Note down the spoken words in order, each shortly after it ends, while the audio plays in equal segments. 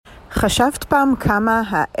חשבת פעם כמה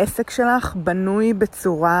העסק שלך בנוי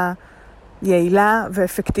בצורה יעילה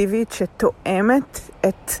ואפקטיבית שתואמת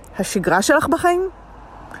את השגרה שלך בחיים?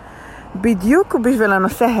 בדיוק בשביל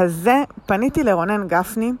הנושא הזה פניתי לרונן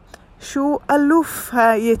גפני, שהוא אלוף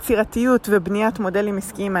היצירתיות ובניית מודלים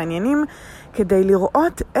עסקיים מעניינים, כדי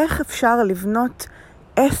לראות איך אפשר לבנות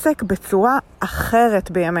עסק בצורה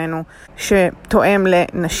אחרת בימינו, שתואם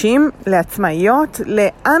לנשים, לעצמאיות,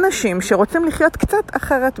 לאנשים שרוצים לחיות קצת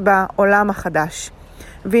אחרת בעולם החדש.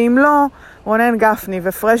 ואם לא, רונן גפני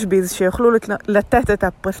ופרשביז שיוכלו לתת את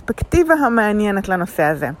הפרספקטיבה המעניינת לנושא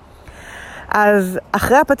הזה. אז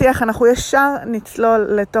אחרי הפתיח אנחנו ישר נצלול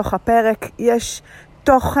לתוך הפרק. יש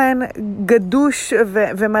תוכן גדוש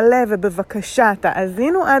ומלא, ובבקשה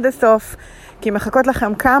תאזינו עד הסוף, כי מחכות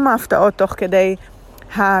לכם כמה הפתעות תוך כדי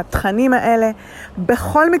התכנים האלה.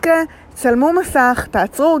 בכל מקרה, צלמו מסך,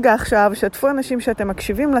 תעצרו רגע עכשיו, שתפו אנשים שאתם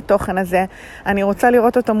מקשיבים לתוכן הזה. אני רוצה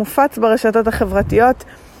לראות אותו מופץ ברשתות החברתיות,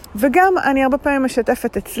 וגם אני הרבה פעמים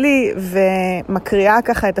משתפת אצלי ומקריאה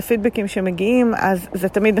ככה את הפידבקים שמגיעים, אז זה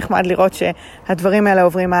תמיד נחמד לראות שהדברים האלה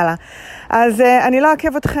עוברים הלאה. אז אני לא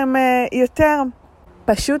אעכב אתכם יותר,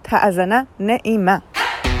 פשוט האזנה נעימה.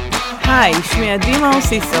 היי, שמי דימה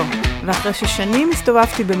אוסיסו, ואחרי ששנים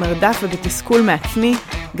הסתובבתי במרדף ובתסכול מעצמי,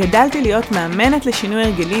 גדלתי להיות מאמנת לשינוי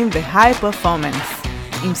הרגלים והיי פרפורמנס.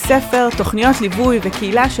 עם ספר, תוכניות ליווי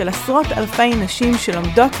וקהילה של עשרות אלפי נשים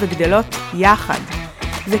שלומדות וגדלות יחד.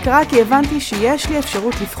 זה קרה כי הבנתי שיש לי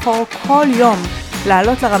אפשרות לבחור כל יום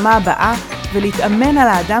לעלות לרמה הבאה ולהתאמן על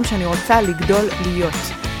האדם שאני רוצה לגדול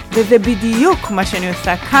להיות. וזה בדיוק מה שאני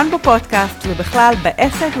עושה כאן בפודקאסט ובכלל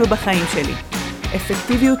בעסק ובחיים שלי.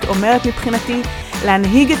 אפקטיביות אומרת מבחינתי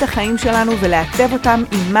להנהיג את החיים שלנו ולעצב אותם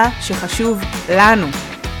עם מה שחשוב לנו.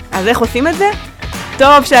 אז איך עושים את זה?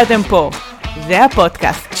 טוב שאתם פה. זה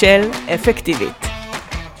הפודקאסט של אפקטיבית.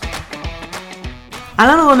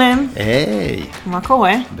 אהלן רונן. היי. מה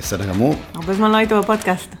קורה? בסדר גמור. הרבה זמן לא היית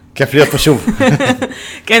בפודקאסט. כיף להיות פה שוב.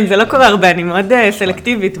 כן, זה לא קורה הרבה, אני מאוד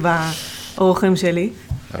סלקטיבית באורחים שלי.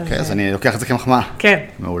 אוקיי, אז אני לוקח את זה כמחמאה. כן.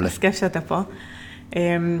 מעולה. אז כיף שאתה פה.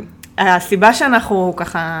 הסיבה שאנחנו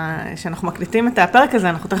מקליטים את הפרק הזה,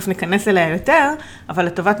 אנחנו תכף ניכנס אליה יותר, אבל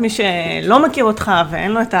לטובת מי שלא מכיר אותך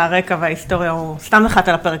ואין לו את הרקע וההיסטוריה, הוא סתם נחת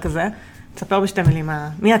על הפרק הזה, תספר בשתי מילים,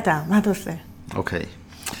 מי אתה? מה אתה עושה? אוקיי.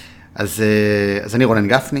 אז אני רונן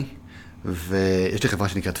גפני, ויש לי חברה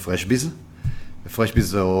שנקראת פרשביז. ופרשביז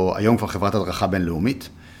זו היום כבר חברת הדרכה בינלאומית,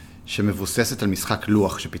 שמבוססת על משחק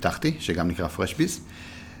לוח שפיתחתי, שגם נקרא פרשביז.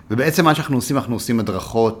 ובעצם מה שאנחנו עושים, אנחנו עושים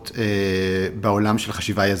הדרכות בעולם של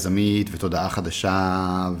חשיבה יזמית ותודעה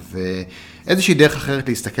חדשה, ואיזושהי דרך אחרת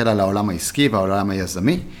להסתכל על העולם העסקי והעולם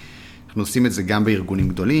היזמי. אנחנו עושים את זה גם בארגונים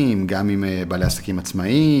גדולים, גם עם בעלי עסקים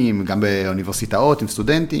עצמאיים, גם באוניברסיטאות, עם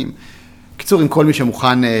סטודנטים. קיצור, עם כל מי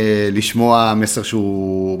שמוכן לשמוע מסר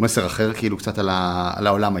שהוא מסר אחר, כאילו קצת על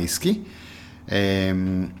העולם העסקי.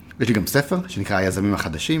 יש לי גם ספר שנקרא היזמים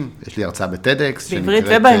החדשים, יש לי הרצאה בטדקס. בעברית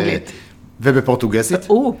ובאנגלית. ובפורטוגזית.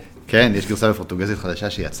 כן, יש גרסה בפורטוגזית חדשה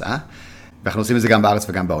שיצאה. ואנחנו עושים את זה גם בארץ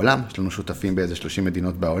וגם בעולם. יש לנו שותפים באיזה 30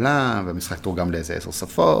 מדינות בעולם, והמשחק תורגם לאיזה 10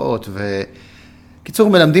 שפות. קיצור,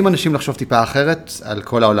 מלמדים אנשים לחשוב טיפה אחרת על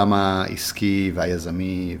כל העולם העסקי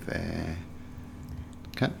והיזמי.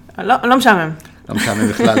 כן. לא משעמם. לא משעמם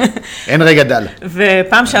בכלל. אין רגע דל.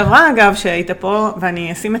 ופעם שעברה, אגב, שהיית פה,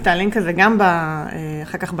 ואני אשים את הלינק הזה גם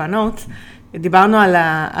אחר כך בנוטס, דיברנו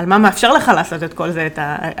על מה מאפשר לך לעשות את כל זה, את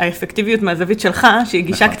האפקטיביות מהזווית שלך, שהיא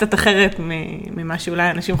גישה קצת אחרת ממה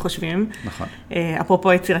שאולי אנשים חושבים. נכון.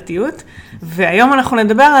 אפרופו יצירתיות. והיום אנחנו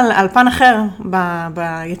נדבר על פן אחר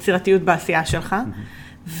ביצירתיות בעשייה שלך.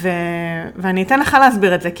 ואני אתן לך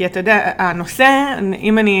להסביר את זה, כי אתה יודע, הנושא,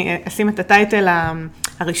 אם אני אשים את הטייטל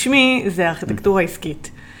הרשמי, זה ארכיטקטורה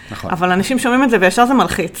עסקית. נכון. אבל אנשים שומעים את זה וישר זה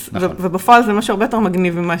מלחיץ. נכון. ובפועל זה משהו הרבה יותר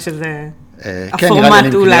מגניב ממה שזה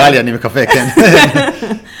הפורמט אולי. נראה לי, אני מקווה, כן.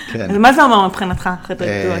 אז מה זה אומר מבחינתך,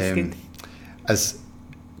 ארכיטקטורה עסקית? אז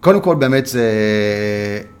קודם כל באמת זה,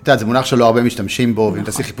 אתה יודע, זה מונח שלא הרבה משתמשים בו, ואם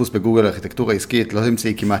תעשי חיפוש בגוגל ארכיטקטורה עסקית, לא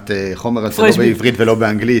תמצאי כמעט חומר על זה, לא בעברית ולא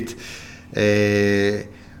באנגלית.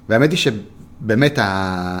 והאמת היא שבאמת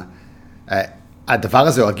הדבר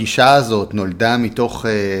הזה, או הגישה הזאת, נולדה מתוך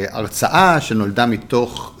הרצאה, שנולדה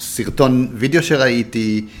מתוך סרטון וידאו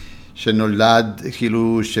שראיתי, שנולד,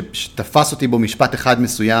 כאילו, שתפס אותי בו משפט אחד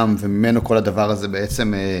מסוים, וממנו כל הדבר הזה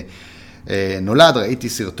בעצם נולד. ראיתי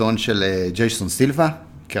סרטון של ג'ייסון סילבה,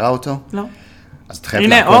 מכירה אותו? לא. אז את חייבת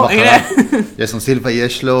לעקוב אחריו. ג'ייסון סילבה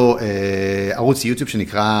יש לו ערוץ יוטיוב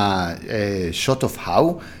שנקרא Shot of How,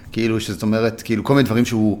 כאילו, שזאת אומרת, כאילו, כל מיני דברים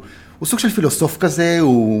שהוא סוג של פילוסוף כזה,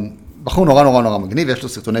 הוא בחור נורא נורא נורא מגניב, יש לו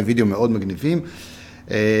סרטוני וידאו מאוד מגניבים,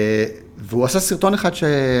 והוא עשה סרטון אחד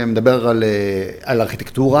שמדבר על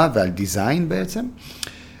ארכיטקטורה ועל דיזיין בעצם,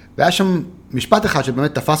 והיה שם משפט אחד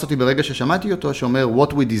שבאמת תפס אותי ברגע ששמעתי אותו, שאומר,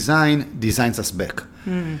 what we design, designs us back.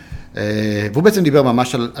 והוא בעצם דיבר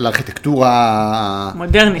ממש על ארכיטקטורה...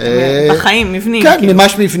 מודרנית, בחיים, מבנים. כן,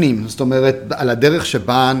 ממש מבנים. זאת אומרת, על הדרך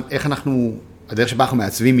שבה, הדרך שבה אנחנו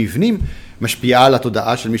מעצבים מבנים, משפיעה על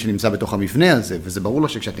התודעה של מי שנמצא בתוך המבנה הזה, וזה ברור לו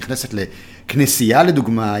שכשאת נכנסת לכנסייה,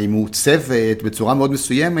 לדוגמה, היא מעוצבת בצורה מאוד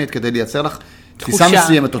מסוימת, כדי לייצר לך תפיסה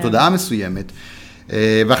מסוימת או תודעה מסוימת.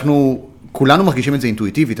 ואנחנו כולנו מרגישים את זה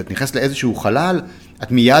אינטואיטיבית. את נכנסת לאיזשהו חלל,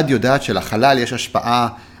 את מיד יודעת שלחלל יש השפעה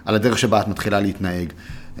על הדרך שבה את מתחילה להתנהג.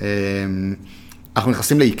 אנחנו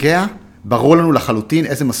נכנסים לאיקאה, ברור לנו לחלוטין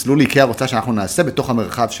איזה מסלול איקאה רוצה שאנחנו נעשה בתוך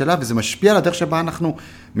המרחב שלה, וזה משפיע על הדרך שבה אנחנו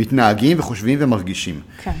מתנהגים וחושבים ומרגישים.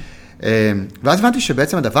 כן. ואז הבנתי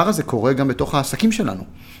שבעצם הדבר הזה קורה גם בתוך העסקים שלנו.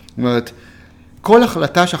 זאת אומרת, כל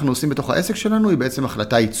החלטה שאנחנו עושים בתוך העסק שלנו היא בעצם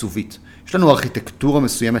החלטה עיצובית. יש לנו ארכיטקטורה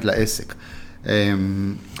מסוימת לעסק.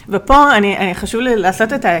 ופה חשוב לי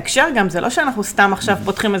לעשות את ההקשר גם, זה לא שאנחנו סתם עכשיו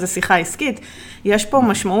פותחים איזו שיחה עסקית, יש פה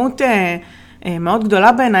משמעות מאוד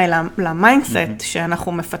גדולה בעיניי למיינדסט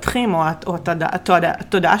שאנחנו מפתחים, או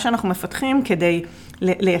התודעה שאנחנו מפתחים כדי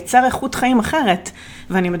לייצר איכות חיים אחרת.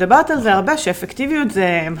 ואני מדברת על זה הרבה, שאפקטיביות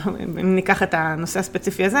זה, אם ניקח את הנושא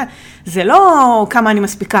הספציפי הזה, זה לא כמה אני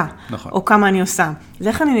מספיקה, או כמה אני עושה. זה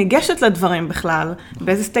איך אני ניגשת לדברים בכלל,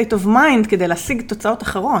 באיזה state of mind כדי להשיג תוצאות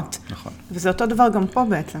אחרות. נכון. וזה אותו דבר גם פה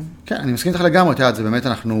בעצם. כן, אני מסכים איתך לגמרי, זה באמת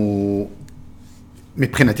אנחנו...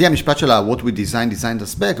 מבחינתי המשפט של what we design, design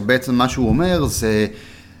us back, בעצם מה שהוא אומר זה,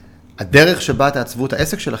 הדרך שבה תעצבו את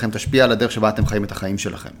העסק שלכם תשפיע על הדרך שבה אתם חיים את החיים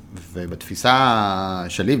שלכם. ובתפיסה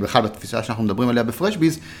שלי, בכלל בתפיסה שאנחנו מדברים עליה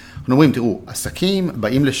בפרשביז, אנחנו אומרים, תראו, עסקים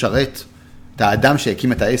באים לשרת את האדם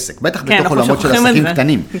שהקים את העסק, בטח בתוך עולמות של עסקים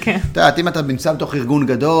קטנים. אתה יודעת, אם אתה נמצא בתוך ארגון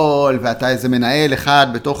גדול, ואתה איזה מנהל אחד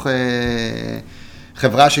בתוך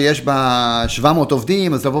חברה שיש בה 700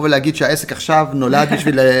 עובדים, אז לבוא ולהגיד שהעסק עכשיו נולד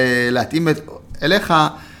בשביל להתאים אליך,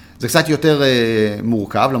 זה קצת יותר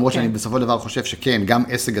מורכב, למרות שאני בסופו של דבר חושב שכן, גם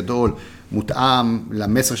עסק גדול מותאם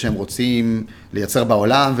למסר שהם רוצים לייצר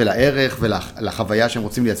בעולם ולערך ולחוויה שהם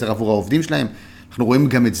רוצים לייצר עבור העובדים שלהם. אנחנו רואים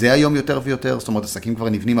גם את זה היום יותר ויותר, זאת אומרת, עסקים כבר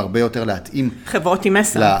נבנים הרבה יותר להתאים. חברות עם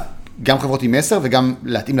מסר. גם חברות עם מסר וגם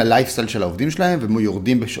להתאים ללייפסטייל של העובדים שלהם,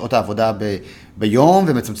 ויורדים בשעות העבודה ביום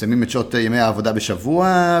ומצמצמים את שעות ימי העבודה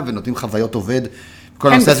בשבוע ונותנים חוויות עובד.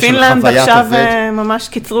 כן, בפינלנד עכשיו ממש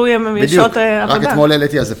קיצרו שעות עבודה. רק אתמול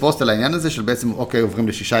העליתי על זה פוסט על העניין הזה, של בעצם, אוקיי, עוברים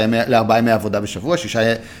ל4 ימי עבודה בשבוע, 6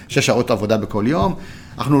 שעות עבודה בכל יום.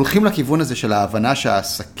 אנחנו הולכים לכיוון הזה של ההבנה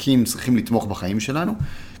שהעסקים צריכים לתמוך בחיים שלנו,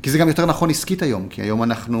 כי זה גם יותר נכון עסקית היום, כי היום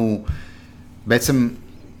אנחנו, בעצם,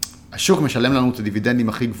 השוק משלם לנו את הדיבידנדים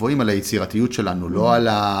הכי גבוהים על היצירתיות שלנו, לא על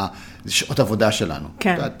שעות עבודה שלנו.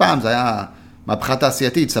 כן. פעם זה היה... מהפכה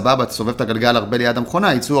תעשייתית, סבבה, תסובב את הגלגל הרבה ליד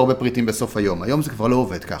המכונה, ייצאו הרבה פריטים בסוף היום. היום זה כבר לא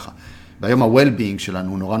עובד ככה. והיום ה-well-being שלנו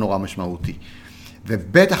הוא נורא נורא משמעותי.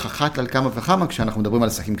 ובטח אחת על כמה וכמה כשאנחנו מדברים על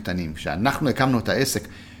עסקים קטנים. כשאנחנו הקמנו את העסק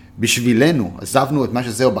בשבילנו, עזבנו את מה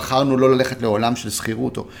שזהו, בחרנו לא ללכת לעולם של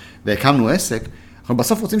שכירות, והקמנו עסק, אנחנו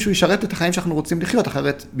בסוף רוצים שהוא ישרת את החיים שאנחנו רוצים לחיות,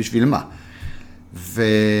 אחרת בשביל מה.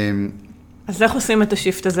 אז איך עושים את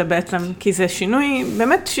השיפט הזה בעצם? כי זה שינוי,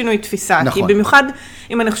 באמת שינוי תפיסה. נכון. כי במיוחד,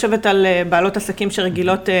 אם אני חושבת על בעלות עסקים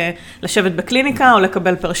שרגילות לשבת בקליניקה, או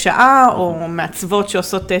לקבל פר שעה, או מעצבות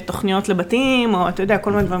שעושות תוכניות לבתים, או אתה יודע,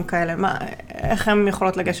 כל מיני דברים כאלה. איך הן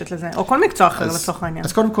יכולות לגשת לזה? או כל מקצוע אחר לצורך העניין.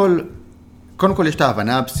 אז קודם כל יש את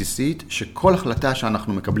ההבנה הבסיסית, שכל החלטה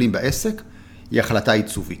שאנחנו מקבלים בעסק, היא החלטה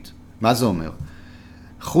עיצובית. מה זה אומר?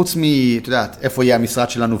 חוץ את יודעת, איפה יהיה המשרד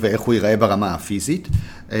שלנו ואיך הוא ייראה ברמה הפיזית,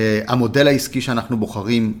 המודל העסקי שאנחנו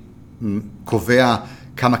בוחרים קובע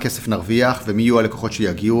כמה כסף נרוויח ומי יהיו הלקוחות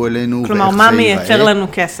שיגיעו אלינו. כלומר, מה מייצר לנו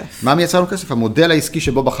כסף? מה מייצר לנו כסף? המודל העסקי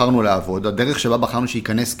שבו בחרנו לעבוד, הדרך שבה בחרנו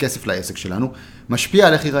שייכנס כסף לעסק שלנו, משפיע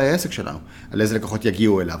על איך ייראה העסק שלנו, על איזה לקוחות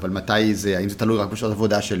יגיעו אליו, על מתי זה, האם זה תלוי רק בשעות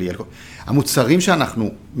עבודה שלי. המוצרים שאנחנו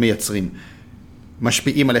מייצרים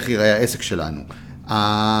משפיעים על איך ייראה העסק שלנו.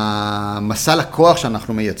 המסע לקוח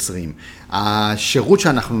שאנחנו מייצרים, השירות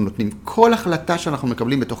שאנחנו נותנים, כל החלטה שאנחנו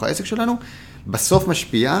מקבלים בתוך העסק שלנו, בסוף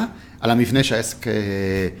משפיעה על המבנה שהעסק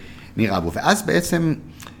נראה בו. ואז בעצם,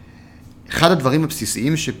 אחד הדברים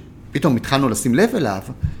הבסיסיים שפתאום התחלנו לשים לב אליו,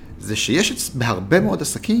 זה שיש בהרבה מאוד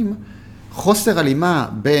עסקים חוסר הלימה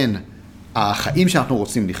בין החיים שאנחנו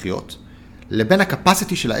רוצים לחיות, לבין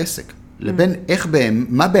הקפסיטי של העסק, לבין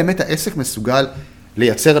מה באמת העסק מסוגל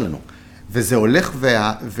לייצר לנו. וזה הולך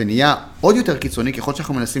ונהיה עוד יותר קיצוני, ככל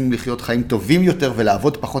שאנחנו מנסים לחיות חיים טובים יותר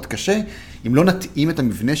ולעבוד פחות קשה, אם לא נתאים את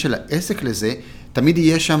המבנה של העסק לזה, תמיד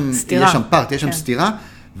יהיה שם פער, תהיה שם סתירה,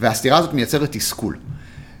 והסתירה הזאת מייצרת תסכול.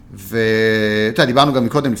 ואתה יודע, דיברנו גם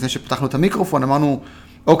מקודם, לפני שפתחנו את המיקרופון, אמרנו,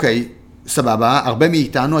 אוקיי, סבבה, הרבה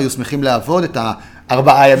מאיתנו היו שמחים לעבוד את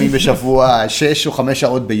 4 ימים בשבוע, 6 או 5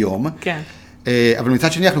 שעות ביום. כן. אבל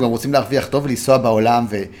מצד שני, אנחנו גם רוצים להרוויח טוב ולנסוע בעולם,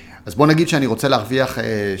 אז בוא נגיד שאני רוצה להרוויח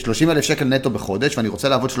 30,000 שקל נטו בחודש, ואני רוצה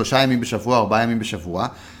לעבוד 3 ימים בשבוע, 4 ימים בשבוע,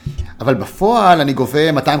 אבל בפועל אני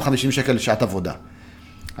גובה 250 שקל לשעת עבודה.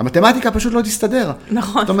 המתמטיקה פשוט לא תסתדר.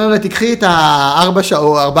 נכון. זאת אומרת, תקחי את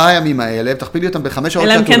 4 ימים האלה, ותכפילי אותם ב5 שעות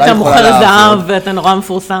אלא אם כן אתה מוכר זהב ואתה נורא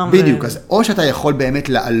מפורסם. בדיוק, אז או שאתה יכול באמת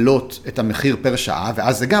להעלות את המחיר פר שעה,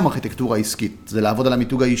 ואז זה גם ארכיטקטורה עסקית, זה לעבוד על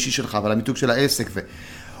המיתוג האישי שלך ועל המיתוג של העסק,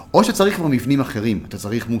 או שצריך כבר מבנים אחרים, אתה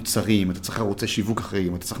צריך מוצרים, אתה צריך ערוצי שיווק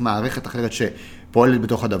אחרים, אתה צריך מערכת אחרת שפועלת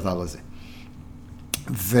בתוך הדבר הזה.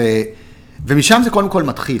 ומשם זה קודם כל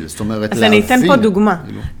מתחיל, זאת אומרת, אז אני אתן פה דוגמה,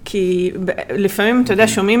 כי לפעמים, אתה יודע,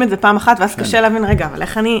 שומעים את זה פעם אחת, ואז קשה להבין, רגע, אבל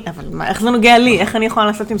איך זה נוגע לי, איך אני יכולה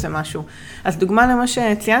לעשות עם זה משהו? אז דוגמה למה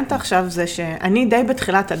שציינת עכשיו, זה שאני די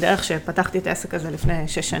בתחילת הדרך שפתחתי את העסק הזה לפני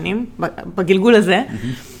 6 שנים, בגלגול הזה,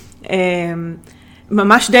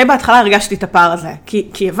 ממש די בהתחלה הרגשתי את הפער הזה,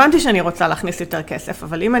 כי הבנתי שאני רוצה להכניס יותר כסף,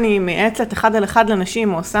 אבל אם אני מייעצת 1 על 1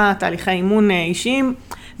 לנשים, או עושה תהליכי אימון אישיים,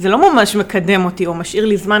 זה לא ממש מקדם אותי, או משאיר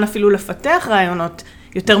לי זמן אפילו לפתח רעיונות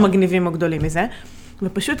יותר מגניבים או גדולים מזה,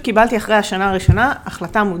 ופשוט קיבלתי אחרי השנה הראשונה,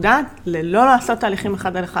 החלטה מודעת ללא לעשות תהליכים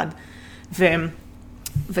 1 על 1.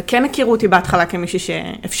 וכן הכירו אותי בהתחלה כמישהי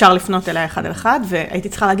שאפשר לפנות אליה 1 על 1, והייתי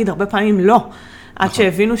צריכה להגיד הרבה פעמים לא, עד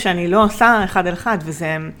שהבינו שאני לא עושה 1 על 1,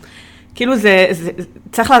 וזה, כאילו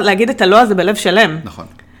צריך להגיד את הלא הזה בלב שלם. נכון.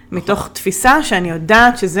 מתוך תפיסה שאני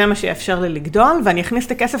יודעת שזה מה שיאפשר לי לגדול, ואני אכניס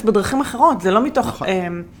את הכסף בדרכים אחרות, זה לא מתוך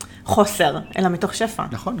חוסר, אלא מתוך שפע.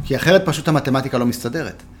 נכון, כי אחרת פשוט המתמטיקה לא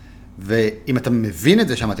מסתדרת. ואם אתה מבין את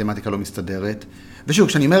זה שהמתמטיקה לא מסתדרת, ושוב,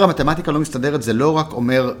 כשאני אומר המתמטיקה לא מסתדרת, זה לא רק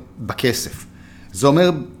אומר בכסף. זה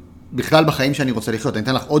אומר בכלל בחיים שאני רוצה לחיות. אני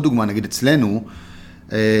אתן לך עוד דוגמה, נגיד אצלנו,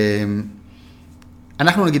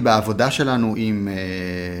 אנחנו נגיד בעבודה שלנו עם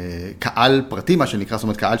קהל פרטי, מה שנקרא, זאת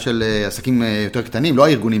אומרת קהל של עסקים יותר קטנים, לא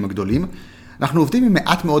הארגונים הגדולים, אנחנו עובדים עם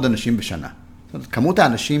מעט מאוד אנשים בשנה. זאת אומרת, כמות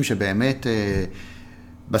האנשים שבאמת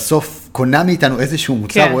בסוף קונה מאיתנו איזשהו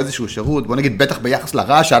מוצר או איזשהו שירות, בוא נגיד בטח ביחס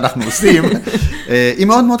לרע שאנחנו עושים, היא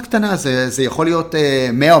מאוד מאוד קטנה, זה יכול להיות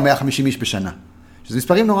 100 או 150 איש בשנה, שזה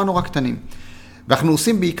מספרים נורא נורא קטנים. ואנחנו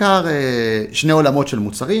עושים בעיקר 2 עולמות של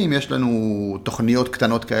מוצרים, יש לנו תוכניות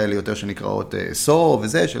קטנות כאלה יותר שנקראות סו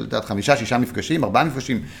וזה, של 5-6 מפגשים, 4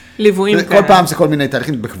 מפגשים. ליוויים כל פעם זה כל מיני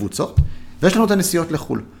תהליכים בקבוצות, ויש לנו את הנסיעות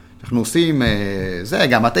לחול. אנחנו עושים, זה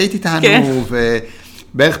גם את היית איתנו,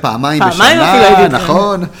 ובערך פעמיים בשנה,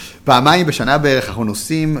 נכון, פעמיים בשנה בערך אנחנו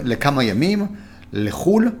נוסעים לכמה ימים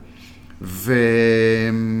לחול,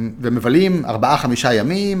 ומבלים 4-5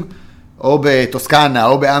 ימים, או בטוסקנה,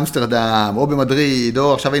 או באמסטרדם, או במדריד,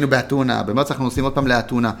 או עכשיו היינו באתונה, במרץ אנחנו נוסעים עוד פעם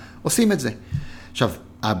לאתונה, עושים את זה. עכשיו,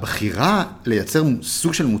 הבחירה לייצר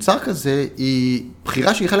סוג של מוצר כזה, היא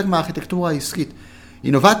בחירה שהיא חלק מהארכיטקטורה העסקית.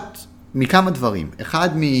 היא נובעת מכמה דברים. אחד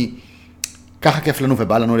ככה כיף לנו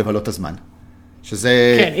ובא לנו לבלות את הזמן.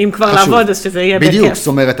 שזה כן, אם כבר חשוב. לעבוד, אז שזה יהיה בכיף. בדיוק, זאת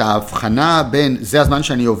אומרת, ההבחנה בין זה הזמן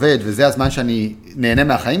שאני עובד, וזה הזמן שאני נהנה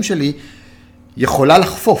מהחיים שלי, יכולה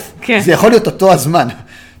לחפוף. כן. זה יכול להיות אותו הזמן.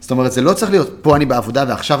 זאת אומרת, זה לא צריך להיות, פה אני בעבודה,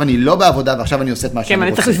 ועכשיו אני לא בעבודה, ועכשיו אני עושה את מה שאני רוצה. כן,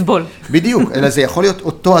 אני צריך לסבול. בדיוק, אלא זה יכול להיות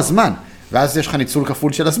אותו הזמן, ואז יש לך ניצול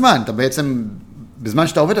כפול של הזמן, אתה בעצם, בזמן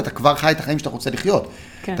שאתה עובד, אתה כבר חי את החיים שאתה רוצה לחיות.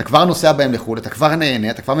 כן. אתה כבר נוסע בהם לחו"ל, אתה כבר נהנה,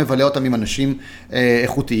 אתה כבר מבלה אותם עם אנשים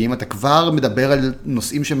איכותיים, אתה כבר מדבר על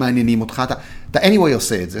נושאים שמעניינים אותך, אתה anyway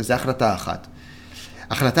עושה את זה, זה החלטה אחת.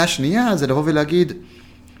 החלטה שנייה זה לבוא ולהגיד,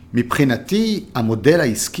 מבחינתי, המודל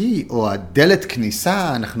העסקי, או הדלת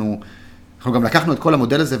כניסה, אנחנו גם לקחנו את כל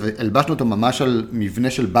המודל הזה והלבשנו אותו ממש על מבנה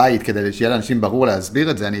של בית, כדי שיהיה לאנשים ברור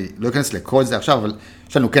להסביר את זה. אני לא אכנס לכל זה עכשיו, אבל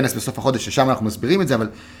יש לנו כנס בסוף החודש ששם אנחנו מסבירים את זה, אבל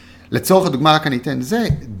לצורך הדוגמה רק אני אתן, זה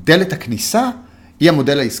דלת הכניסה היא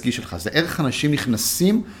המודל העסקי שלך. זה ערך אנשים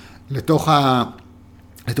נכנסים לתוך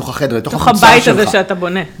החדר, לתוך המוצר שלך. הבית הזה שאתה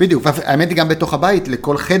בונה. בדיוק, האמת היא גם בתוך הבית,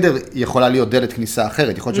 לכל חדר יכולה להיות דלת כניסה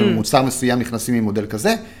אחרת. יכול להיות שלמוצר מסוים נכנסים ממודל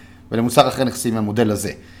כזה, ולמוצר אחר נכנסים מהמודל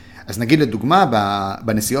הזה. אז נגיד לדוגמה,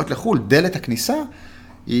 בנסיעות לחול, דלת הכניסה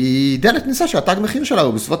היא דלת כניסה שהתג מחיר שלה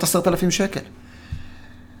הוא בסביבות 10,000 שקל.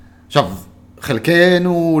 עכשיו,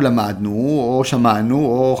 חלקנו למדנו, או שמענו,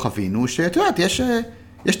 או חווינו, שאת יודעת,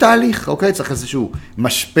 יש תהליך, אוקיי? צריך איזשהו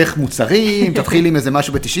משפך מוצרים, תתחיל עם איזה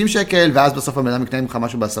משהו ב-90 שקל, ואז בסוף המדינה מקנה ממך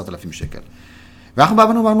משהו ב10,000 שקל. ואנחנו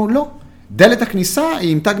באנו ואמרנו, לא, דלת הכניסה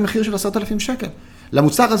היא עם תג מחיר של 10,000 שקל.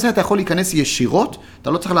 למוצר הזה אתה יכול להיכנס ישירות, אתה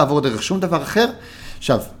לא צריך לעבור דרך שום דבר אחר.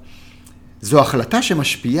 עכשיו, זו החלטה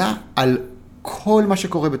שמשפיעה על כל מה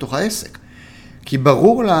שקורה בתוך העסק. כי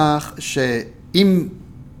ברור לך שאם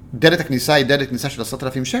דלת הכניסה היא דלת כניסה של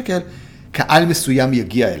 10,000 שקל, קהל מסוים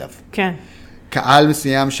יגיע אליו. כן. קהל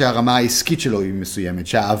מסוים שהרמה העסקית שלו היא מסוימת,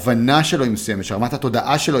 שההבנה שלו היא מסוימת, שהרמת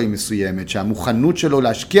התודעה שלו היא מסוימת, שהמוכנות שלו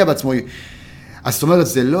להשקיע בעצמו היא... אז זאת אומרת,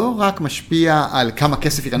 זה לא רק משפיע על כמה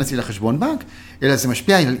כסף ייכנס לי לחשבון בנק, אלא זה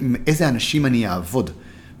משפיע על איזה אנשים אני אעבוד.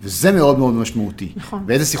 וזה מאוד מאוד משמעותי. נכון.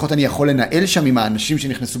 ואיזה שיחות אני יכול לנהל שם עם האנשים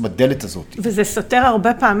שנכנסו בדלת הזאת. וזה סותר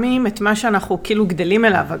הרבה פעמים את מה שאנחנו כאילו גדלים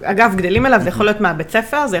אליו. אגב, גדלים אליו זה יכול להיות מהבית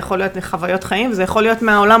ספר, זה יכול להיות מחוויות חיים, וזה יכול להיות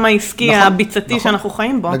מהעולם העסקי הביצתי שאנחנו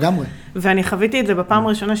חיים בו. לגמרי. ואני חוויתי את זה בפעם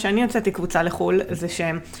הראשונה שאני יוצאתי קבוצה לחול, זה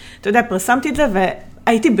שהם, אתה יודע, פרסמתי את זה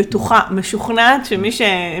והייתי בטוחה, משוכנעת שמי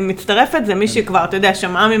שמצטרפת זה מי שכבר, אתה יודע,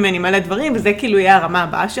 שמעה ממני מלא דברים, וזה כאילו יהיה הרמה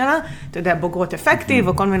הבאה שלה, אתה יודע, בוגרות אפקטיב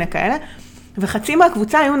או כל מיני כאלה. וחצי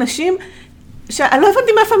מהקבוצה היו נשים שאני לא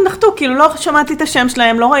הבנתי מאיפה הם נחתו, כאילו לא שמעתי את השם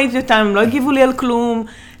שלהם, לא ראיתי אותם, הם לא הגיבו לי על כלום,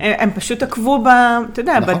 הם פשוט עקבו אתה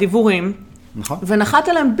יודע, בדיבורים. נכון. ונחת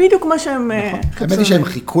עליהם בדיוק מה שהם חפשו. האמת היא שהם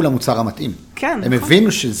חיכו למוצר המתאים. כן, הם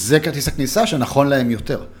הבינו שזה כרטיס הכניסה שנכון להם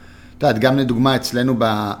יותר. אתה יודע, גם לדוגמה אצלנו,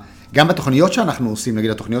 גם בתוכניות שאנחנו עושים,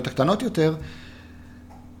 נגיד התוכניות הקטנות יותר,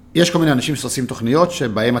 יש כל מיני אנשים שעושים תוכניות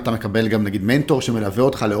שבהם אתה מקבל גם נגיד מנטור שמלווה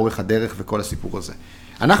אותך לאורך הדרך וכל הסיפור הזה.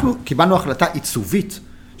 אנחנו קיבלנו החלטה עיצובית,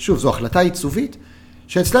 שוב, זו החלטה עיצובית,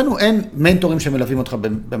 שאצלנו אין מנטורים שמלווים אותך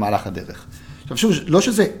במהלך הדרך. עכשיו שוב, לא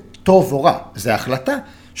שזה טוב או רע, זה החלטה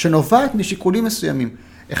שנובעת משיקולים מסוימים.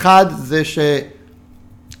 אחד זה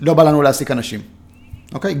שלא בא לנו להעסיק אנשים,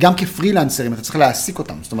 אוקיי? גם כפרילנסרים אתה צריך להעסיק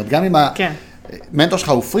אותם, זאת אומרת, גם אם המנטור שלך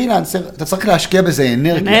הוא פרילנסר, אתה צריך להשקיע בזה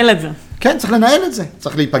אנרגיה. לנהל את זה. כן, צריך לנהל את זה.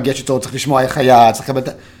 צריך להיפגש איתו, צריך לשמוע איך היה, צריך לקבל...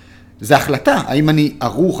 זה החלטה, האם אני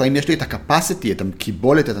ערוך, האם יש לי את הקפסיטי, את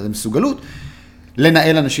הקיבולת, את המסוגלות,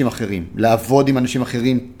 לנהל אנשים אחרים, לעבוד עם אנשים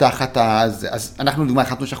אחרים תחת אז אנחנו לדוגמה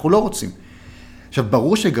החלטנו שאנחנו לא רוצים. עכשיו,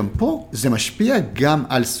 ברור שגם פה זה משפיע גם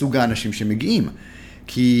על סוג האנשים שמגיעים.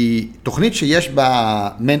 כי תוכנית שיש בה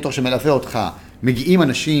מנטור שמלווה אותך, מגיעים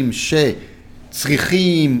אנשים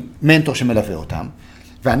שצריכים מנטור שמלווה אותם,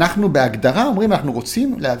 ואנחנו בהגדרה אומרים, אנחנו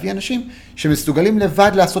רוצים להביא אנשים שמסוגלים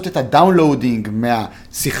לבד לעשות את הדאונלואודינג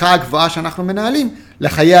מהשיחה הגבוהה שאנחנו מנהלים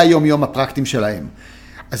לחיי היום-יום הפרקטיים שלהם.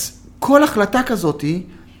 אז כל החלטה כזאת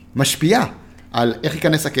משפיעה על איך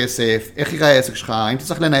ייכנס הכסף, איך ייראה העסק שלך, אם אתה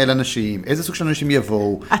צריך לנהל אנשים, איזה סוג של אנשים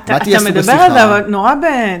יבואו, מה תהיה סוג השיחה. אתה מדבר על זה נורא,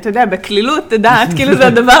 אתה יודע, בכלילות, דעת, כאילו זה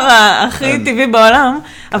הדבר הכי טבעי בעולם,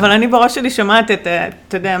 אבל אני בראש שלי שומעת את,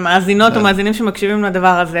 אתה יודע, מאזינות או מאזינים שמקשיבים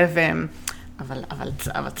לדבר הזה,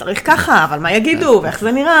 אבל צריך ככה, אבל מה יגידו, ואיך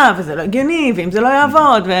זה נראה, וזה לא הגיוני, ואם זה לא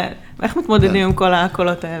יעבוד, ואיך מתמודדים עם כל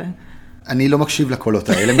הקולות האלה. אני לא מקשיב לקולות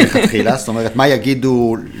האלה מלכתחילה, זאת אומרת, מה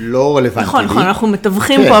יגידו לא רלוונטי לי. נכון, אנחנו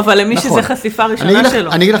מתווכים פה, אבל למי שזה חשיפה ראשונה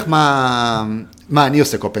שלו. אני אגיד לך מה אני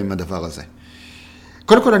עושה כל פעם עם הדבר הזה.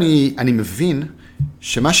 קודם כל, אני מבין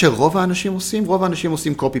שמה שרוב האנשים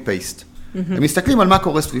עושים copy-paste. הם מסתכלים על מה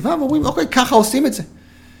קורה סביבם, ואומרים, אוקיי, ככה עושים את זה.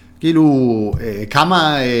 כאילו,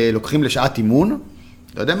 כמה לוקחים לשעת אימון,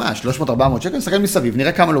 לא יודע מה, 300-400 שקל, נסתכל מסביב,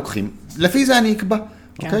 נראה כמה לוקחים. לפי זה אני אקבע.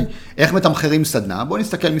 אוקיי? איך מתמחרים סדנה? בואו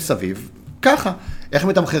נסתכל מסביב, ככה. איך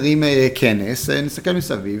מתמחרים כנס? נסתכל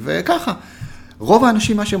מסביב, ככה. רוב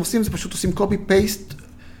האנשים, מה שהם עושים, זה פשוט עושים copy-paste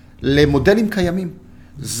למודלים קיימים.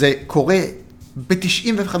 זה קורה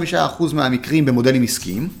ב-95% מהמקרים במודלים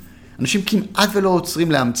עסקיים. אנשים כמעט ולא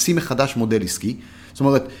עוצרים להמציא מחדש מודל עסקי. זאת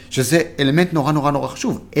אומרת, שזה אלמנט נורא נורא נורא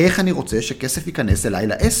חשוב. איך אני רוצה שכסף ייכנס אליי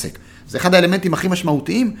לעסק? זה אחד האלמנטים הכי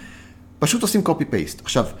משמעותיים. פשוט עושים copy-paste.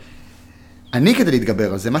 עכשיו, אני כדי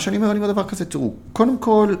להתגבר על זה, מה שאני אומר, אני אומר דבר כזה, תראו, קודם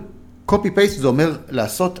כל, copy-paste זה אומר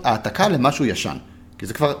לעשות העתקה למשהו ישן, כי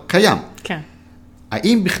זה כבר קיים. כן.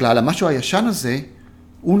 האם בכלל המשהו הישן הזה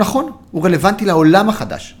הוא נכון, הוא רלוונטי לעולם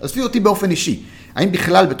החדש? עזבי אותי באופן אישי. האם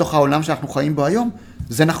בכלל בתוך העולם שאנחנו חיים בו היום,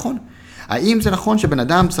 זה נכון? האם זה נכון שבן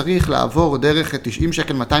אדם צריך לעבור דרך 90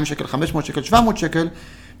 שקל, 200 שקל, 500 שקל, 700 שקל,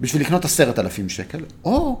 בשביל לקנות 10,000 שקל?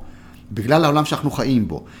 או בגלל העולם שאנחנו חיים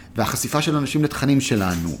בו, והחשיפה של אנשים לתכנים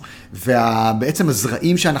שלנו, ובעצם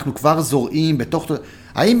הזרעים שאנחנו כבר זורעים בתוך...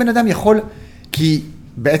 האם בן אדם יכול... כי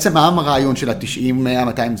בעצם מה הרעיון של ה-90, 100,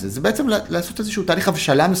 200 זה בעצם לעשות איזשהו תהליך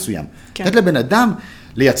הבשלה מסוים. כן. לתת לבן אדם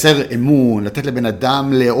לייצר אמון, לתת לבן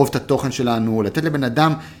אדם לאהוב את התוכן שלנו, לתת לבן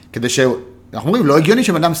אדם כדי ש... אנחנו אומרים, לא הגיוני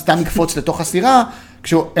שבן אדם סתם יקפוץ לתוך הסירה,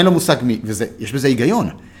 כשאין לו מושג מי, ויש בזה היגיון.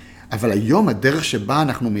 אבל היום הדרך שבה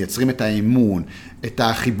אנחנו מייצרים את האמון, את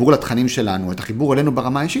החיבור לתכנים שלנו, את החיבור אלינו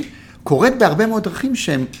ברמה האישית, קורית בהרבה מאוד דרכים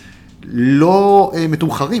שהם לא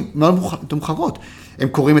מתומחרות. הם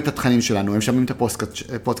קוראים את התכנים שלנו, הם שומעים את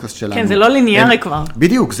הפודקאסט שלנו. כן, זה לא ליניארי כבר.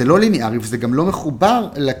 בדיוק, זה לא ליניארי, וזה גם לא מחובר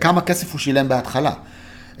לכמה כסף הוא שילם בהתחלה.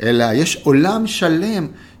 אלא יש עולם שלם,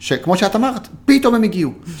 שכמו שאת אמרת, פתאום הם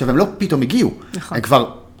הגיעו. עכשיו, הם לא פתאום הגיעו, הם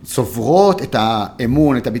כבר צוברות את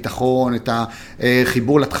האמון, את הביטחון, את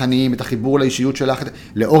החיבור לתכנים, את החיבור לאישיות שלך,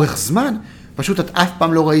 לאורך זמן, פשוט את אף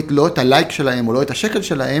פעם לא ראית לא את הלייק שלהם או לא את השקל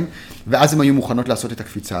שלהם, ואז הם היו מוכנות לעשות את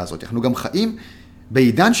הקפיצה הזאת. אנחנו גם חיים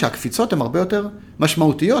בעידן שהקפיצות הן הרבה יותר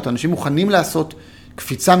משמעותיות, אנשים מוכנים לעשות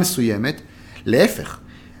קפיצה מסוימת, להפך.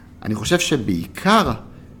 אני חושב שבעיקר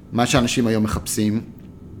מה שאנשים היום מחפשים,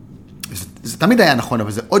 זה תמיד היה נכון,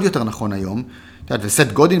 אבל זה עוד יותר נכון היום,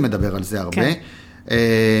 וסט גודין מדבר על זה הרבה, כן. הוא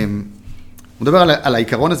מדבר על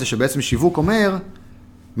העיקרון הזה שבעצם שיווק אומר,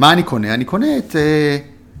 מה אני קונה? אני קונה את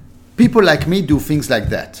people like me do things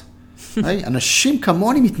like that. אנשים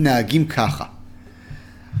כמוני מתנהגים ככה.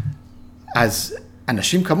 אז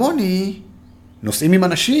אנשים כמוני נוסעים עם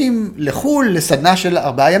אנשים לחול לסדנה של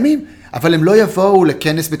 4 ימים, אבל הם לא יבואו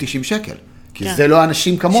לכנס ב-90 שקל, כי כן. זה לא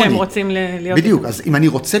אנשים כמוני. שהם רוצים להיות... בדיוק, אז אם אני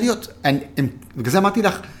רוצה להיות, בגלל זה אמרתי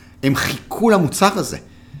לך, הם חיכו למוצר הזה.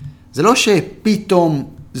 זה לא שפתאום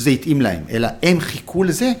זה יתאים להם, אלא הם חיכו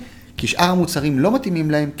לזה, כי שאר המוצרים לא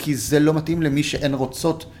מתאימים להם, כי זה לא מתאים למי שהן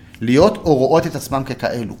רוצות להיות או רואות את עצמם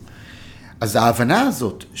ככאלו. אז ההבנה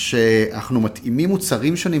הזאת שאנחנו מתאימים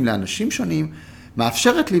מוצרים שונים לאנשים שונים,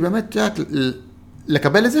 מאפשרת לי באמת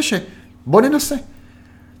לקבל את זה שבוא ננסה.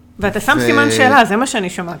 ואתה שם סימן שאלה, זה מה שאני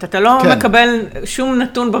שומעת. אתה לא כן. מקבל שום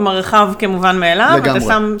נתון במרחב כמובן מאליו, אתה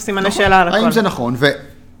שם סימני נכון. שאלה על הכל. האם זה נכון?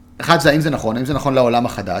 ואחד זה האם זה נכון, האם זה נכון לעולם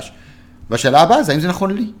החדש, והשאלה הבאה זה האם זה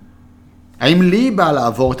נכון לי. האם לי בא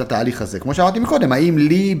לעבור את התהליך הזה? כמו שאמרתי מקודם, האם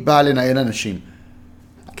לי בא לנהל אנשים?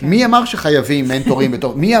 כן. מי אמר שחייבים מנטורים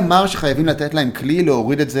בתור? מי אמר שחייבים לתת להם כלי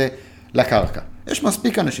להוריד את זה לקרקע? יש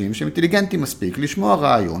מספיק אנשים שהם אינטליגנטים מספיק לשמוע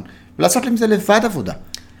רעיון ולעשות להם זה לבד עבודה.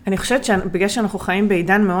 אני חושבת שבגלל שאנחנו חיים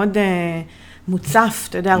בעידן מאוד מוצף,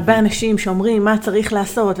 אתה יודע, הרבה אנשים שאומרים מה צריך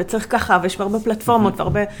לעשות וצריך ככה, ויש הרבה פלטפורמות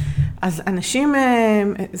והרבה... אז אנשים,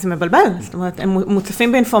 זה מבלבל, זאת אומרת, הם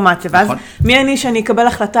מוצפים באינפורמציה, ואז מי אני שאני אקבל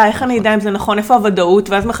החלטה, איך אני אדע אם זה נכון, איפה הוודאות,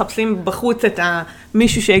 ואז מחפשים בחוץ את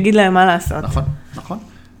מישהו שיגיד להם מה לעשות. נכון, נכון.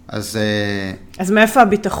 אז מאיפה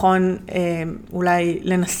הביטחון אולי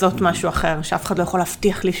לנסות משהו אחר, שאף אחד לא יכול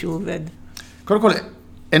להבטיח לי שהוא עובד? קודם כל,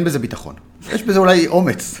 אין בזה ביטחון. יש בזה אולי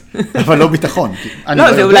אומץ, אבל לא ביטחון.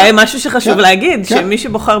 לא, זה אולי משהו שחשוב להגיד, שמי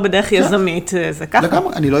שבוחר בדרך יזמית, זה ככה.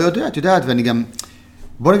 לגמרי, אני לא יודע, את יודעת, ואני גם,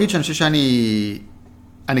 בוא נגיד שאני חושב שאני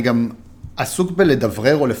גם עסוק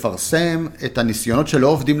בלדברר או לפרסם את הניסיונות שלא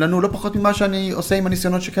עובדים לנו, לא פחות ממה שאני עושה עם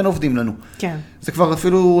הניסיונות שכן עובדים לנו. כן. זה כבר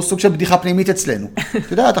אפילו סוג של בדיחה פנימית אצלנו.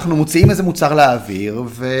 את יודעת, אנחנו מוציאים איזה מוצר לאוויר,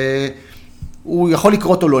 והוא יכול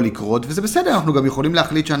לקרות או לא לקרות, וזה בסדר, אנחנו גם יכולים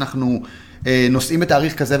להחליט שאנחנו נוסעים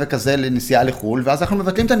בתאריך כזה וכזה לנסיעה לחול, ואז אנחנו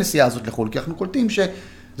מבטלים את הנסיעה הזאת לחול, כי אנחנו קולטים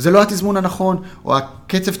שזה לא התזמון הנכון, או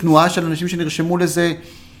הקצב תנועה של אנשים שנרשמו לזה,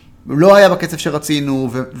 לא היה בקצב שרצינו,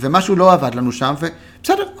 ומשהו לא עבד לנו שם,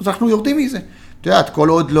 ובסדר, אז אנחנו יורדים מזה. את יודעת, כל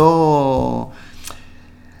עוד לא...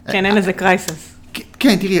 כן, אין איזה קרייסס.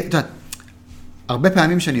 כן, תראי, את יודעת, הרבה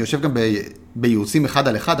פעמים שאני יושב גם בייעוצים אחד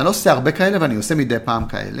על אחד, אני לא עושה הרבה כאלה, ואני עושה מדי פעם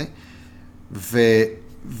כאלה,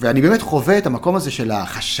 ואני באמת חווה את המקום הזה של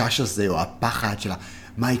החשש הזה, או הפחד של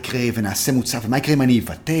מה יקרה, ונעשה מוצר, ומה יקרה אם אני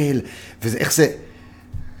אבטל, ואיך זה...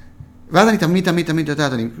 ואז אני תמיד,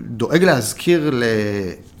 יודעת, אני דואג להזכיר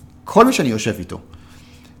לכל מי שאני יושב איתו,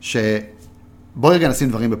 שבוא רגע נשים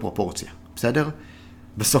דברים בפרופורציה, בסדר?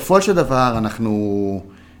 בסופו של דבר אנחנו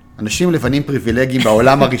אנשים לבנים פריבילגיים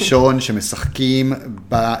בעולם הראשון שמשחקים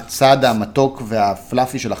בצד המתוק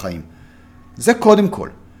והפלאפי של החיים. זה קודם כל.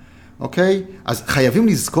 אוקיי? אז חייבים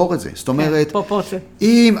לזכור את זה. זאת אומרת,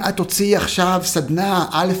 אם את תוציאי עכשיו סדנה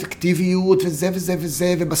על אפקטיביות וזה וזה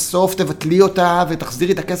וזה, ובסוף תבטלי אותה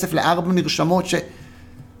ותחזירי את הכסף ל4 נרשמות,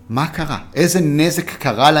 מה קרה? איזה נזק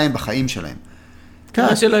קרה להם בחיים שלהם?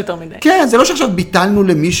 מה שלא יותר מדי. כן, זה לא שעכשיו ביטלנו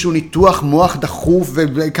למישהו ניתוח מוח דחוף,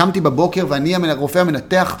 וקמתי בבוקר ואני הרופא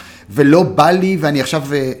המנתח, ולא בא לי ואני עכשיו...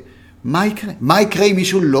 מה יקרה? מה יקרה אם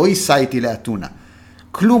מישהו לא ייסע איתי לאתונה?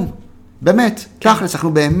 כלום. באמת, תכלס,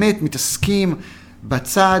 אנחנו באמת מתעסקים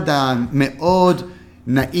בצד המאוד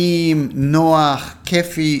נעים, נוח,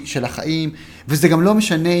 כיפי של החיים, וזה גם לא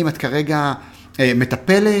משנה אם את כרגע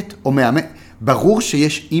מטפלת או מאמן, ברור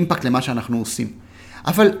שיש אימפקט למה שאנחנו עושים.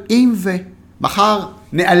 אבל אם ומחר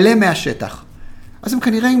נעלה מהשטח, אז הם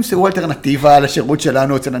כנראה ימצאו אלטרנטיבה לשירות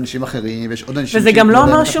שלנו אצל אנשים אחרים, ויש עוד אנשים... וזה גם לא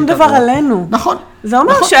אומר שום דבר עלינו. נכון. זה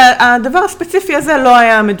אומר שהדבר הספציפי הזה לא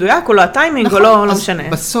היה מדויק, או לא הטיימינג, או לא משנה.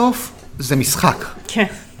 בסוף זה משחק. כן.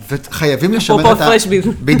 וחייבים לשמר את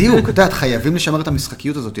בדיוק, את יודעת, חייבים לשמר את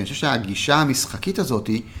המשחקיות הזאת. אני חושב שהגישה המשחקית הזאת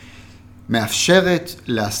מאפשרת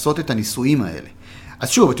לעשות את הניסויים האלה. אז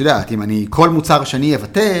שוב, את יודעת, אם אני כל מוצר שאני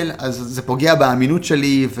אבטל, אז זה פוגע באמינות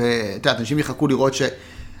שלי, ואת יודעת, אנשים יחכו לראות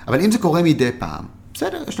אבל אם זה קורה מדי פעם,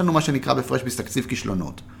 בסדר, יש לנו מה שנקרא בפרשביז תקציב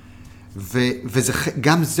כישלונות.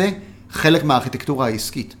 וגם זה חלק מהארכיטקטורה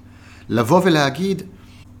העסקית. לבוא ולהגיד,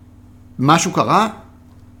 משהו קרה,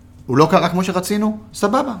 הוא לא קרה כמו שרצינו,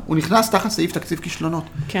 סבבה, הוא נכנס תחת סעיף תקציב כישלונות.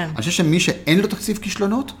 כן. אני חושב שמי שאין לו תקציב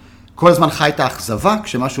כישלונות, כל הזמן חי את האכזבה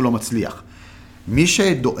כשמשהו לא מצליח. מי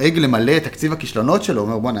שדואג למלא את תקציב הכישלונות שלו,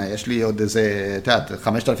 אומר, בוא'נה, יש לי עוד איזה,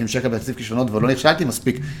 5,000 שקל בתקציב כישלונות, ולא נכשלתי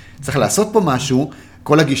מספיק, צריך לעשות פה משהו,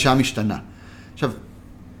 כל הגישה משתנה. עכשיו,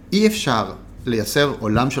 אי אפשר לייצר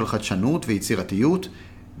עולם של חדשנות ויצירתיות,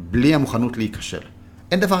 בלי המוכנות להיכשל.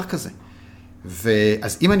 אין דבר כזה.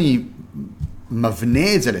 אז אם אני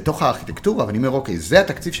מבנה את זה לתוך הארכיטקטורה, ואני אומר, אוקיי, זה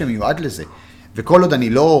התקציב שמיועד לזה, וכל עוד אני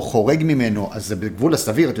לא חורג ממנו, אז זה בגבול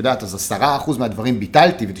הסביר, את יודעת, אז 10% מהדברים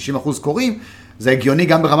ביטלתי ו90% קורים, זה הגיוני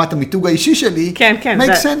גם ברמת המיתוג האישי שלי. כן, כן.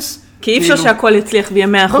 make sense. כי אי אפשר שהכל יצליח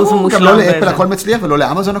ויהיה 100% ומושלם. ברור, גם לא לאפל הכל מצליח ולא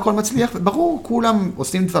לאמזון הכל מצליח, וברור, כולם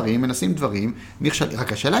עושים דברים, מנסים דברים,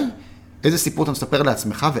 רק השאלה היא, איזה סיפור אתה מספר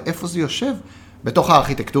לעצמך ואיפה זה יושב בתוך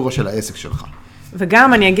הארכיטקטורה של העסק שלך.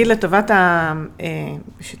 וגם אני אגיד לטובת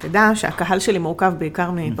שתדע שהקהל שלי מורכב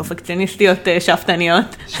בעיקר מפרפקציוניסטיות שאפתניות.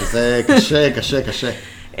 שזה קשה, קשה, קשה.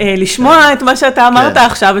 לשמוע את מה שאתה אמרת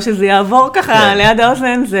עכשיו, ושזה יעבור ככה ליד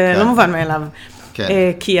האוזן, זה לא מובן מאליו.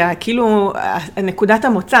 כי כאילו, נקודת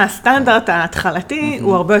המוצא, הסטנדרט ההתחלתי,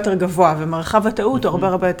 הוא הרבה יותר גבוה, ומרחב הטעות הוא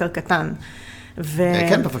הרבה יותר קטן.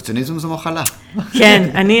 כן, פרפקציוניזם זו מחלה. כן,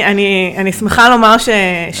 אני שמחה לומר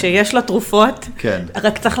שיש לה תרופות,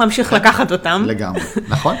 רק צריך להמשיך לקחת אותם. לגמרי,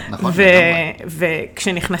 נכון, נכון.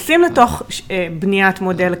 וכשנכנסים לתוך בניית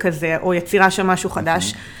מודל כזה, או יצירה של משהו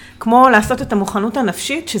חדש, כמו לעשות את המוכנות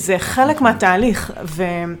הנפשית, שזה חלק מהתהליך,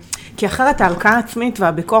 כי אחרת ההלקאה העצמית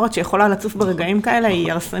והביקורת שיכולה לצוף ברגעים כאלה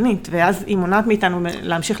היא הרסנית, ואז היא מונעת מאיתנו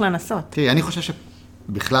להמשיך לנסות. תראי, אני חושב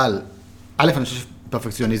שבכלל, אני חושב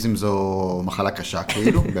פרפקציוניזם זו מחלה קשה,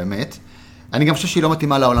 כאילו, באמת. אני גם חושב שהיא לא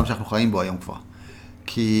מתאימה לעולם שאנחנו חיים בו היום כבר.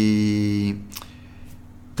 כי,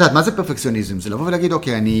 אתה יודעת, מה זה פרפקציוניזם? זה לבוא ולהגיד,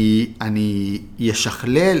 אוקיי, אני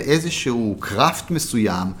אשכלל איזשהו קראפט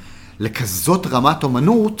מסוים לכזאת רמת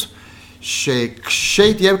אומנות,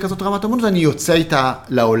 שכשהיא תהיה בכזאת רמת אומנות, אני יוצא איתה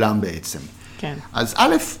לעולם בעצם. כן. אז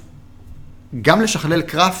א', גם לשכלל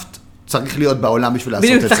קראפט, צריך להיות בעולם בשביל לעשות את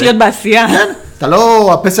זה. בדיוק, צריך להיות בעשייה. כן, אתה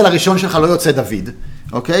לא, הפסל הראשון שלך לא יוצא דוד,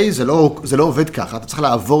 אוקיי? זה לא עובד ככה, אתה צריך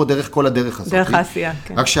לעבור דרך כל הדרך הזאת. דרך העשייה,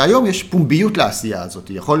 כן. רק שהיום יש פומביות לעשייה הזאת.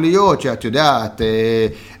 יכול להיות שאת יודעת,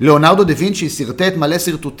 ליאונרדו דה וינצ'י סרטט מלא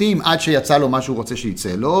סרטוטים עד שיצא לו מה שהוא רוצה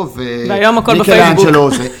שיצא לו, והיום הכל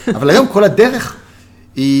בפייסבוק. אבל היום כל הדרך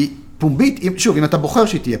היא פומבית, שוב, אם אתה בוחר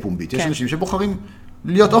שהיא תהיה פומבית, יש אנשים שבוחרים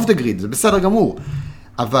להיות off the grid, זה בסדר גמור,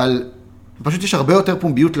 אבל פשוט יש הרבה יותר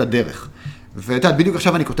פומביות לדרך. ואתה יודע, בדיוק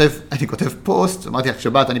עכשיו אני כותב פוסט, אמרתי לך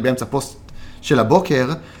שבאת, אני באמצע פוסט של הבוקר,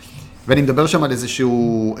 ואני מדבר שם על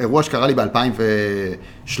איזשהו אירוע שקרה לי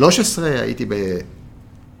ב-2013,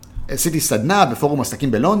 עשיתי סדנה בפורום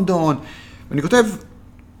עסקים בלונדון, ואני כותב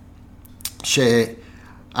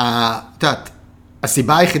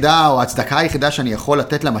הסיבה היחידה או ההצדקה היחידה שאני יכול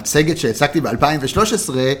לתת למצגת שהצגתי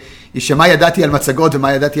ב-2013, היא שמה ידעתי על מצגות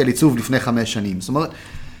ומה ידעתי על עיצוב לפני 5 שנים. זאת אומרת,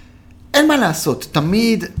 אין מה לעשות,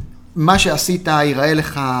 תמיד מה שעשית ייראה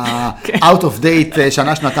לך out of date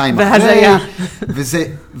שנה, שנתיים אחרי,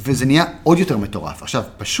 וזה נהיה עוד יותר מטורף. עכשיו,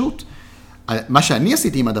 פשוט, מה שאני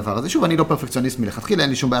עשיתי עם הדבר הזה, שוב, אני לא פרפקציוניסט מלכתחילה, אין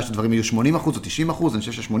לי שום בעיה שדברים יהיו 80% או 90%, אני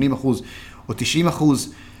חושב ש80% או 90%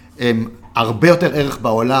 הם הרבה יותר ערך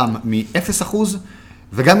בעולם מ-0%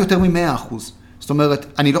 וגם יותר מ-100%. זאת אומרת,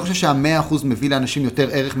 אני לא חושב שה-100% מביא לאנשים יותר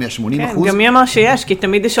ערך מה-80%. כן, גם מי אמר שיש, כי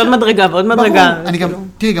תמיד יש עוד מדרגה ועוד מדרגה.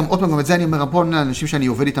 תראי, גם עוד פעם, גם את זה אני אומר, פה לאנשים שאני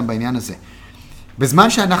עובד איתם בעניין הזה. בזמן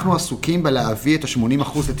שאנחנו עסוקים בלהביא את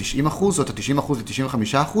ה-80% ל-90%, או את ה-90%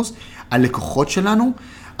 ל-95%, הלקוחות שלנו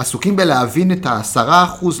עסוקים בלהבין את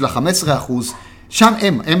ה-10% ל-15%, שם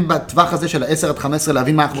הם בטווח הזה של ה-10 עד 15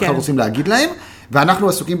 להבין מה אנחנו בכלל רוצים להגיד להם, ואנחנו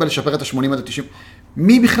עסוקים בלשפר את ה-80 עד ה-90.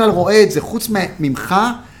 מי בכלל רואה את זה? חוץ ממך,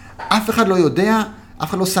 אף אחד לא יודע, אף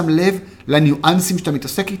אחד לא שם לב לניואנסים שאתה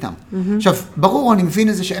מתעסק איתם. עכשיו, ברור, אני מבין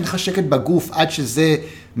את זה שאין לך שקט בגוף עד שזה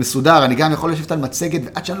מסודר, אני גם יכול לשבת על מצגת,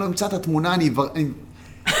 ועד שאני לא אמצא את התמונה,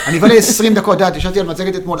 אני אבלה 20 דקות, ישבתי על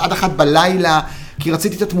מצגת אתמול עד 1 בלילה, כי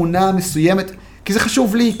רציתי את התמונה המסוימת, כי זה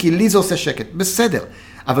חשוב לי, כי לי זה עושה שקט, בסדר.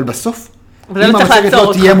 אבל בסוף, אם המצגת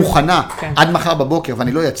לא תהיה מוכנה עד מחר בבוקר,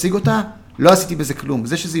 ואני לא אציג אותה, לא עשיתי בזה כלום.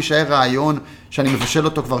 זה שזה יישאר רעיון שאני מבשל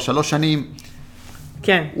אותו כבר 3 שנים,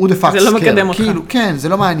 כן, זה לא מקדם אותך. כאילו, כן, זה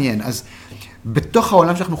לא מעניין. אז בתוך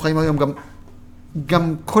העולם שאנחנו חיים היום,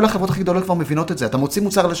 גם כל החברות הכי גדולות כבר מבינות את זה. אתה מוציא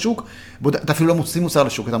מוצר לשוק, אתה אפילו לא מוציא מוצר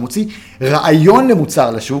לשוק, אתה מוציא רעיון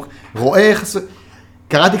למוצר לשוק, רואה איך...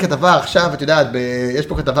 קראתי כתבה עכשיו, את יודעת, יש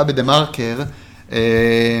פה כתבה בדה-מרקר,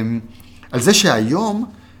 על זה שהיום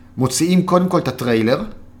מוציאים קודם כל את הטריילר,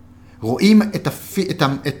 רואים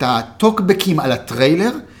את הטוקבקים על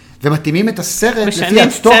הטריילר, ומתאימים את הסרט לפי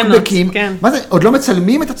הטוקבקים. כן. מה זה? עוד לא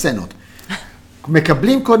מצלמים את הצנות.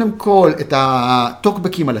 מקבלים קודם כל את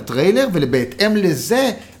הטוקבקים על הטריילר, ובהתאם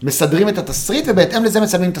לזה מסדרים את התסריט, ובהתאם לזה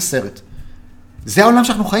מצלמים את הסרט. זה העולם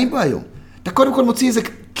שאנחנו חיים בו היום. אתה קודם כל מוציא איזה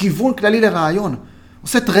כיוון כללי לרעיון.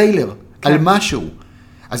 עושה טריילר על משהו.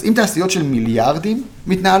 אז אם תעשיות של מיליארדים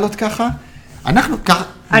מתנהלות ככה, אנחנו ככה...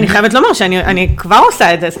 אני חייבת לומר שאני כבר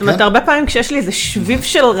עושה את זה. זאת אומרת, הרבה פעמים כשיש לי איזה שביב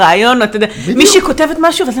של רעיון, אתה יודע, מישהי כותבת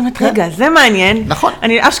משהו, וזה אומרת, רגע, זה מעניין. נכון.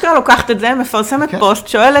 אני אשכרה לוקחת את זה, מפרסמת פוסט,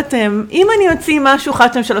 שואלת, אם אני אוציא משהו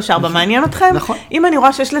 1, 2, 3, 4, מעניין אתכם? נכון. אם אני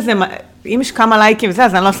רואה שיש לזה, אם יש כמה לייקים וזה,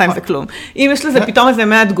 אז אני לא עושה עם זה כלום. אם יש לזה פתאום איזה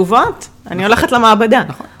 100 תגובות, אני הולכת למעבדה.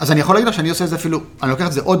 נכון. אז אני יכול להגיד לך שאני עושה את זה אפילו, אני לוקח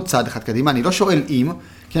את זה עוד צעד אחד קדימה, אני לא שואל אם,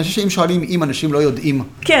 כי אני חושב שאם שואלים אם, אנשים לא יודעים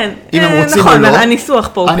כן, אם הם רוצים נכון, או לא. הניסוח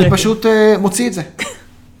פה הוא אני קריטי. פשוט מוציא את זה.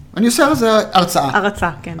 אני עושה על זה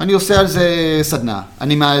הרצאה. כן. אני עושה על זה סדנה.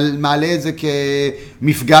 אני מעלה את זה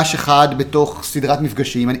כמפגש אחד בתוך סדרת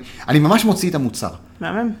מפגשים. אני ממש מוציא את המוצר.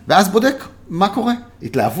 מהמם. ואז בודק מה קורה.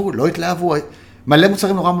 התלהבו, לא התלהבו. מלא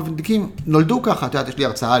מוצרים נורא מבדיקים. נולדו ככה. את יודעת, יש לי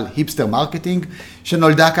הרצאה על היפסטר מרקטינג,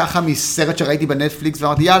 שנולדה ככה מסרט שראיתי בנטפליקס,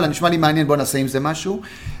 ואמרתי, יאללה, נשמע לי מעניין, בוא נעשה עם זה משהו.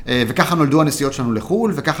 וככה נולדו הנסיעות שלנו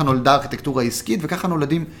לחול, וככה נולדה ארכיטקטורה עסקית, וככה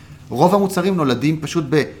נולדים, רוב המוצרים נולדים פשוט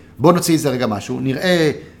בוא נוציא איזה רגע משהו,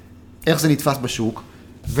 נראה איך זה נתפס בשוק,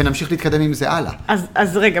 ונמשיך להתקדם עם זה הלאה.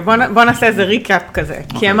 אז רגע, בוא נעשה איזה ריקאפ כזה.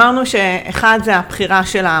 כי אמרנו שאחד זה הבחירה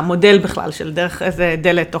של המודל בכלל, של דרך איזה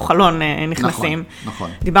דלת או חלון נכנסים. נכון.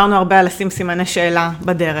 דיברנו הרבה על לשים סימני שאלה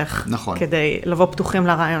בדרך. נכון. כדי לבוא פתוחים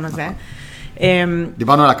לרעיון הזה.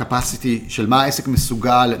 דיברנו על הקפסיטי של מה העסק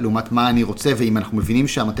מסוגל, לעומת מה אני רוצה, ואם אנחנו מבינים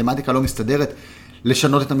שהמתמטיקה לא מסתדרת,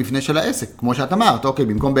 לשנות את המבנה של העסק. כמו שאת אמרת, אוקיי,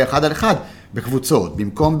 במקום באחד על אחד, בקבוצות,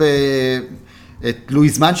 במקום תלוי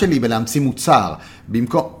זמן שלי בלהמציא מוצר,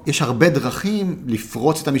 יש הרבה דרכים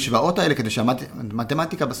לפרוץ את המשוואות האלה, כדי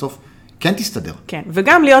שהמתמטיקה בסוף כן תסתדר. כן,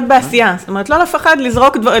 וגם להיות בעשייה. זאת אומרת, לא לפחד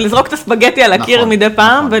לזרוק את הספגטי על הקיר מדי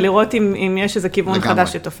פעם, ולראות אם יש איזה כיוון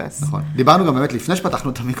חדש שתופס. נכון. דיברנו גם באמת לפני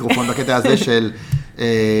שפתחנו את המיקרופון בקטע הזה של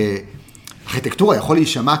ארכיטקטורה יכול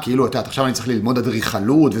להישמע כאילו, אתה יודע, עכשיו אני צריך ללמוד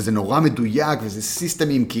אדריכלות, וזה נורא מדויק, וזה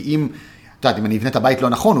סיסטמים, כי אם אני אבנה את הבית לא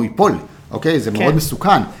נכון, הוא ייפול, אוקיי? זה מאוד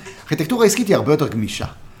מסוכן. ארכיטקטורה עסקית היא הרבה יותר גמישה.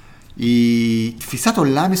 היא תפיסת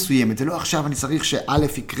עולם מסוימת, זה לא עכשיו אני צריך שא'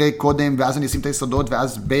 יקרה קודם, ואז אני אשים את היסודות,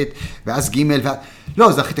 ואז ב', ואז ג',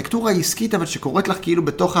 לא, זה ארכיטקטורה עסקית, אבל שקורית לך כאילו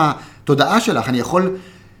בתוך התודעה שלך. אני יכול,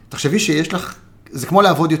 תחשבי שיש לך, זה כמו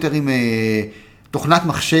לעבוד יותר עם תוכנת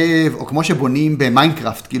מחשב, או כמו שבונים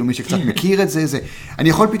במיינקראפט, כאילו מי שקצת מכיר את זה, אני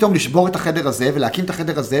יכול פתאום לשבור את החדר הזה, ולהקים את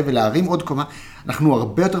החדר הזה, ולהרים עוד קומה. אנחנו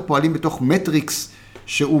הרבה יותר פועלים בתוך מטריקס,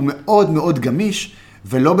 שהוא מאוד מאוד גמיש,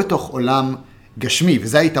 ולא בתוך עולם גשמי,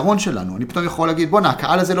 וזה היתרון שלנו. אני פתאום יכול להגיד, בוא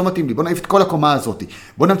הקהל הזה לא מתאים לי, בוא נעיף את כל הקומה הזאת,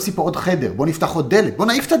 בוא נמציא פה עוד חדר, בוא נפתח עוד דלת, בוא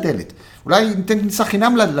נעיף את הדלת, אולי ניתן כניסה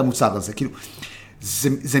חינם למוצר הזה, כאילו,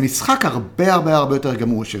 זה משחק הרבה יותר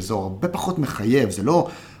גמוש, זה הרבה פחות מחייב, זה לא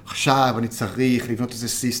עכשיו אני צריך לבנות איזה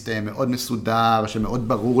סיסטם מאוד מסודר, שמאוד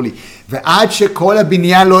ברור לי, ועד שכל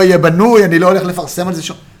הבניין לא יהיה בנוי, אני לא הולך לפרסם על זה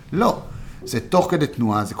לא, זה תוך כדי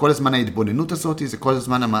תנועה, זה כל הזמן ההתבוננות הזאת, זה כל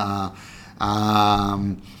הזמן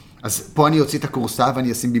אז פה אני אוציא את הקורסה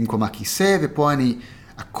ואני אשים במקומה כיסא, ופה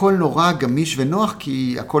הכל נורא גמיש ונוח,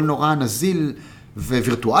 כי הכל נורא נזיל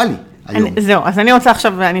ווירטואלי היום. זהו, אז אני רוצה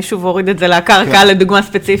עכשיו, ואני שוב אוריד את זה לקרקע לדוגמה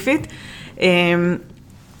ספציפית.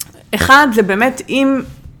 אחד, זה באמת, אם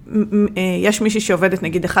יש מישהי שעובדת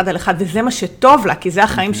נגיד אחד על אחד, וזה מה שטוב לה, כי זה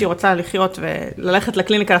החיים שהיא רוצה לחיות וללכת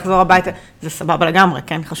לקליניקה, לחזור הביתה, זה סבבה לגמרי,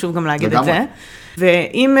 כן? חשוב גם להגיד את זה.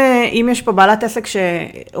 ואם יש פה בעלת עסק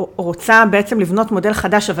שרוצה בעצם לבנות מודל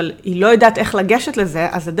חדש, אבל היא לא יודעת איך לגשת לזה,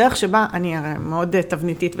 אז הדרך שבה, אני הרי מאוד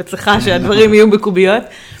תבניתית וצריכה שהדברים יהיו בקוביות,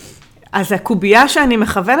 אז הקובייה שאני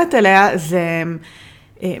מכוונת אליה זה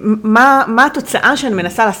מה התוצאה שאני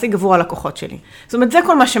מנסה להשיג עבור הלקוחות שלי. זאת אומרת, זה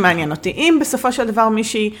כל מה שמעניין אותי. אם בסופו של דבר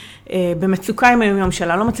מישהי במצוקה עם היום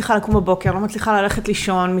שלה, לא מצליחה לקום בבוקר, לא מצליחה ללכת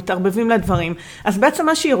לישון, מתערבבים לדברים, אז בעצם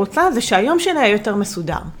מה שהיא רוצה זה שהיום שלה יהיה יותר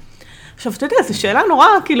מסודר. עכשיו, אתה יודע, זו שאלה נורא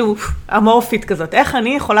כאילו אמורפית כזאת. איך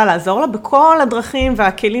אני יכולה לעזור לה בכל הדרכים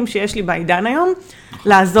והכלים שיש לי בעידן היום,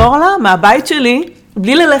 לעזור לה מהבית שלי,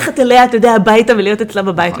 בלי ללכת אליה, אתה יודע, הביתה ולהיות אצלה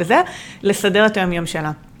בבית וזה, לסדר את היום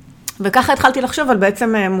שלה. וככה התחלתי לחשוב על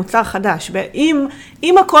בעצם מוצר חדש.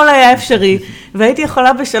 אם הכל היה אפשרי, והייתי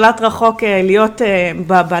יכולה בשלט רחוק להיות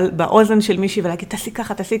באוזן של מישהי ולהגיד, תעשי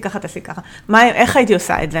ככה, תעשי ככה, תעשי ככה. איך הייתי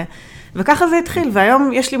עושה את זה? וככה זה התחיל, והיום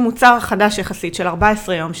יש לי מוצר חדש יחסית של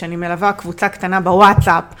 14 יום, שאני מלווה קבוצה קטנה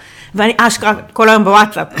בוואטסאפ, ואני אשכרה כל היום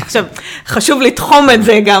בוואטסאפ. עכשיו, חשוב לתחום את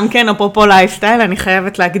זה גם, כן, אפרופו לייפסטייל, אני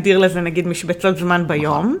חייבת להגדיר לזה נגיד משבצות זמן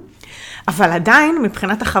ביום. אבל עדיין,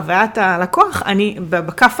 מבחינת החוויית הלקוח, אני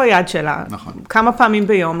בכף היד שלה, נכון. כמה פעמים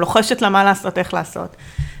ביום, לוחשת לה מה לעשות, איך לעשות.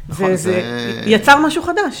 נכון, וזה יצר משהו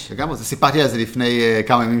חדש. לגמרי, סיפרתי על זה לפני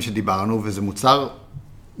כמה ימים שדיברנו, וזה מוצר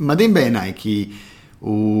מדהים בעיניי, כי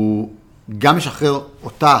הוא גם משחרר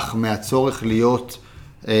אותך מהצורך להיות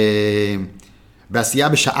בעשייה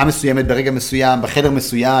בשעה מסוימת, ברגע מסוים, בחדר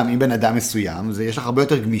מסוים, עם בן אדם מסוים. יש לך הרבה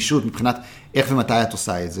יותר גמישות מבחינת איך ומתי את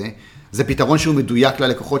עושה את זה. זה פתרון שהוא מדויק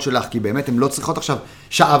ללקוחות שלך, כי באמת הן לא צריכות עכשיו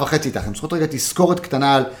שעה וחצי איתך, הן צריכות רגע תזכורת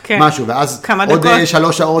קטנה על משהו, ואז עוד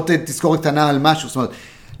 3 שעות תזכורת קטנה על משהו. זאת אומרת,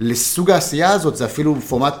 לסוג העשייה הזאת זה אפילו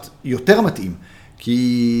פורמט יותר מתאים,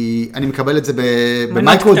 כי אני מקבל את זה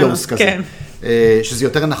במייקרודוס כזה, כן. שזה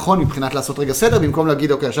יותר נכון מבחינת לעשות רגע סדר, במקום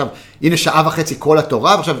להגיד, אוקיי, עכשיו, הנה 1.5 שעה כל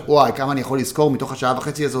התורה, ועכשיו, וואי, כמה אני יכול לזכור מתוך 1.5 שעה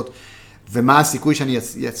הזאת, ומה הסיכוי שאני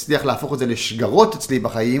אצליח להפוך את זה לשגרות אצלי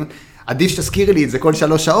בחיים, עדיף שתזכירי לי את זה כל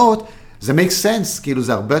 3 שעות, זה make sense, כאילו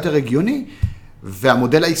זה הרבה יותר הגיוני,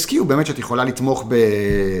 והמודל העסקי הוא באמת שאת יכולה לתמוך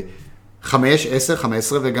ב5, 10,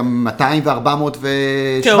 15 וגם 200 ו400 ו700.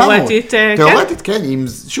 תיאורטית, כן. תיאורטית, כן.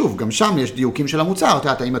 שוב, גם שם יש דיוקים של המוצר, אתה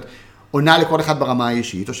יודעת, האם את עונה לכל אחד ברמה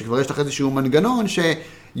האישית, או שכבר יש לך איזשהו מנגנון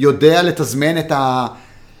שיודע לתזמן את ה...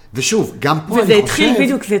 ושוב, גם פה אני חושב... וזה התחיל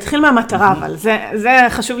בדיוק, זה התחיל מהמטרה, אבל זה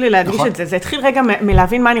חשוב לי להדגיש את זה. זה התחיל רגע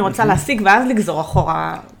מלהבין מה אני רוצה להשיג, ואז לגזור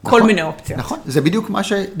אחורה כל מיני אופציות. נכון, זה בדיוק מה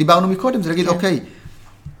שדיברנו מקודם, זה להגיד, אוקיי,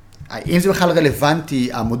 האם זה בכלל רלוונטי,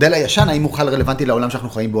 המודל הישן, האם הוא בכלל רלוונטי לעולם שאנחנו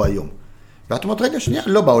חיים בו היום? ואת אומרת, רגע, שנייה,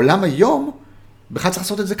 לא, בעולם היום, בכלל צריך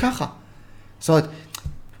לעשות את זה ככה. זאת אומרת,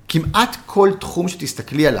 כמעט כל תחום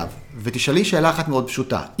שתסתכלי עליו, ותשאלי שאלה אחת מאוד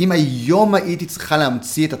פשוטה, אם היום הייתי צריכה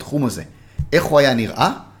להמציא את התחום הזה, איך הוא היה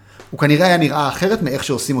נראה? הוא כנראה היה נראה אחרת מאיך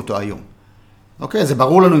שעושים אותו היום. אוקיי? זה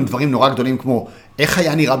ברור לנו עם דברים נורא גדולים כמו, איך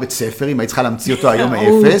היה נראה בית ספר, אם היית צריכה להמציא אותו היום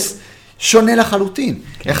מאפס, שונה לחלוטין.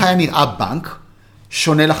 איך היה נראה בנק?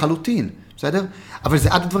 שונה לחלוטין. בסדר? אבל זה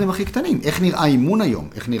עד הדברים הכי קטנים. איך נראה אימון היום?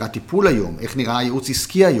 איך נראה טיפול היום? איך נראה ייעוץ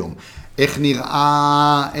עסקי היום? איך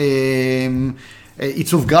נראה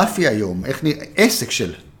עיצוב גרפי היום? איך נראה עסק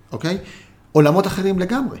של, אוקיי? עולמות אחרים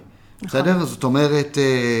לגמרי. בסדר? זאת אומרת,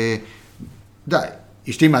 די,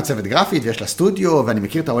 אשתי מעצבת גרפית ויש לה סטודיו, ואני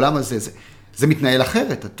מכיר את העולם הזה, זה מתנהל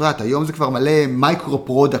אחרת. את יודעת, היום זה כבר מלא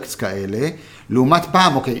מייקרו-פרודקטס כאלה, לעומת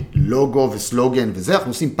פעם, אוקיי, לוגו וסלוגן וזה, אנחנו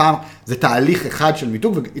עושים פעם, זה תהליך אחד של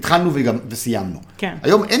מיתוג, והתחלנו וסיימנו. כן.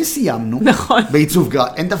 היום אין סיימנו, נכון. בעיצוב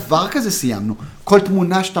גרפי, אין דבר כזה סיימנו. כל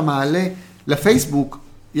תמונה שאתה מעלה לפייסבוק,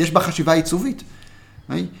 יש בה חשיבה עיצובית.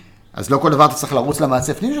 אז לא כל דבר אתה צריך לרוץ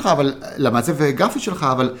למעצב פנים שלך, למעצב גרפי שלך,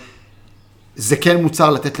 אבל זה כן מוצר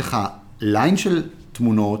לתת לך ליין של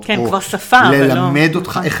תמונות, כן, או כבר שפה, ללמד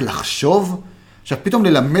אותך איך לחשוב. עכשיו, פתאום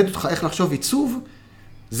ללמד אותך איך לחשוב עיצוב,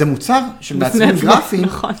 זה מוצר של מעצבים גרפיים,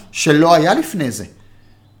 נכון. שלא היה לפני זה.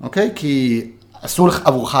 אוקיי? כי עשו לך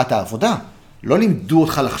עבורך את העבודה. לא לימדו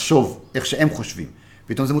אותך לחשוב איך שהם חושבים.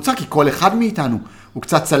 פתאום זה מוצר, כי כל אחד מאיתנו הוא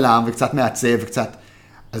קצת צלם וקצת מעצב וקצת...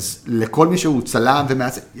 אז לכל מי שהוא צלם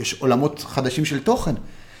ומעצב, יש עולמות חדשים של תוכן.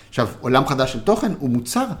 עכשיו, עולם חדש של תוכן הוא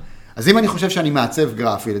מוצר. אז אם אני חושב שאני מעצב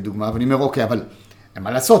גרפי, לדוגמה, ואני אומר, אוקיי, אבל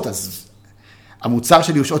מה לעשות? אז המוצר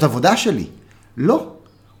שלי הוא שעות עבודה שלי. לא,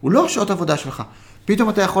 הוא לא שעות עבודה שלך. פתאום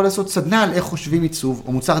אתה יכול לעשות סדנה על איך חושבים עיצוב,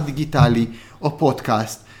 או מוצר דיגיטלי, או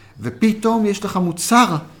פודקאסט, ופתאום יש לך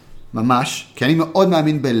מוצר ממש, כי אני מאוד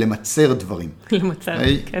מאמין בלמצר דברים. למצר,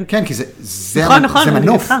 כן. כן, כי זה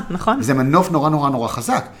מנוף. נכון. זה מנוף נורא נורא נורא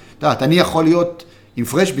חזק. אתה יודעת, אני יכול להיות עם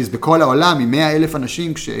פרשביז בכל העולם, עם 100,000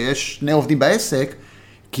 אנשים, כשיש 2 עובדים בעסק,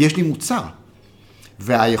 כי יש לי מוצר.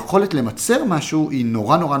 והיכולת למצר משהו היא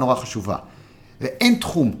נורא נורא נורא חשובה. ואין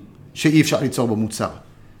תחום שאי אפשר ליצור במוצר.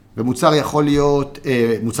 ומוצר יכול להיות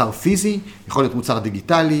מוצר פיזי, יכול להיות מוצר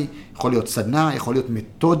דיגיטלי, יכול להיות סדנה, יכול להיות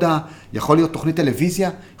מתודה, יכול להיות תוכנית טלוויזיה,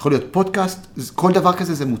 יכול להיות פודקאסט, כל דבר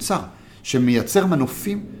כזה זה מוצר שמייצר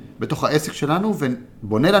מנופים בתוך העסק שלנו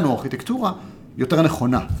ובונה לנו ארכיטקטורה יותר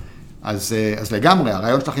נכונה. אז לגמרי,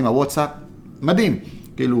 הרעיון שלך עם הוואטסאפ, מדהים,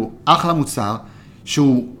 כאילו אחלה מוצר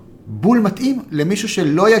שהוא בול מתאים למישהו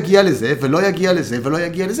שלא יגיע לזה ולא יגיע לזה ולא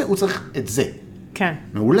יגיע לזה, הוא צריך את זה. כן.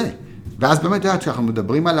 מעולה. ואז באמת, כשאנחנו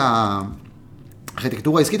מדברים על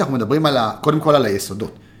הארכיטקטורה העסקית, אנחנו מדברים קודם כל על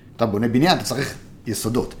היסודות. אתה בונה בניין, אתה צריך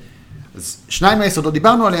יסודות. אז 2 מהיסודות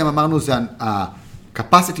דיברנו עליהם, אמרנו, זה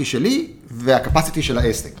ה-capacity שלי וה-capacity של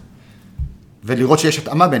העסק. ולראות שיש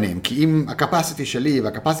התאמה ביניהם, כי אם ה-capacity שלי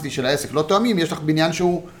וה-capacity של העסק לא תואמים, יש לך בניין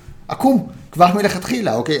שהוא עקום, כבר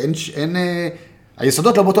מלכתחילה, אוקיי?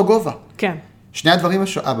 היסודות לא באותו גובה. כן. 2 הדברים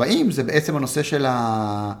הבאים זה בעצם הנושא של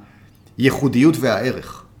הייחודיות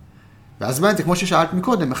והערך. ואז באמת, זה כמו ששאלת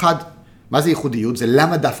מקודם, אחד, מה זה ייחודיות? זה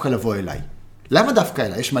למה דווקא לבוא אליי? למה דווקא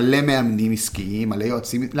אליי? יש מלא מאמנים עסקיים, מלא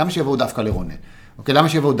יועצים, למה שיבואו דווקא לרונן? אוקיי, למה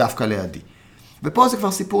שיבואו דווקא לידי? ופה זה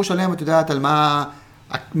כבר סיפור שלם, את יודעת, על מה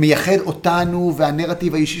מייחד אותנו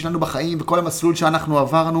והנרטיב האישי שלנו בחיים, וכל המסלול שאנחנו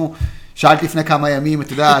עברנו. שאלת לפני כמה ימים,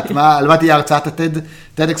 את יודעת, על מה תהיה הרצאת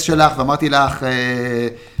הטדקס שלך, ואמרתי לך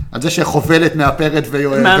על זה שחובלת מאפרת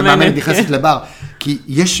ומאמנת נכנסת לבר. כי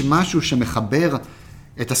יש משהו שמחבר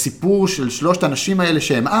את הסיפור של שלושת האנשים האלה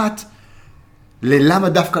שהם את, ללמה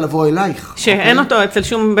דווקא לבוא אלייך. שאין אותו אצל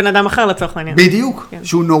שום בן אדם אחר לצורך העניין. בדיוק,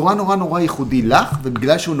 שהוא נורא נורא נורא ייחודי לך,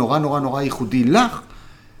 ובגלל שהוא נורא נורא נורא ייחודי לך,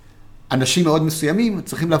 אנשים מאוד מסוימים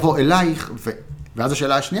צריכים לבוא אלייך, ואז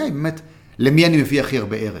השאלה השנייה היא באמת, למי אני מביא הכי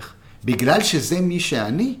הרבה ערך? בגלל שזה מי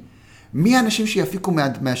שאני, מי האנשים שיפיקו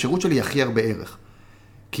מהשירות שלי הכי הרבה ערך?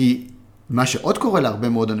 כי מה שעוד קורה להרבה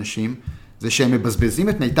מאוד אנשים, זה שהם מבזבזים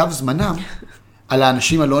את מיטב זמנם על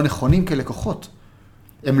האנשים הלא נכונים כלקוחות.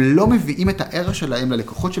 הם לא מביאים את הערך שלהם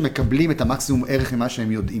ללקוחות שמקבלים את המקסימום ערך ממה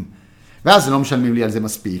שהם יודעים. ואז לא משלמים לי על זה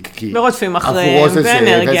מספיק, כי ורודפים אחריהם,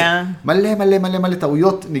 ואנרגיה. מלא מלא מלא מלא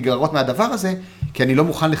טעויות נגררות מהדבר הזה, כי אני לא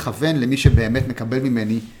מוכן לכוון למי שבאמת מקבל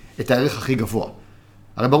ממני את הערך הכי גבוה.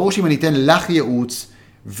 הרי ברור שאם אני אתן לך ייעוץ,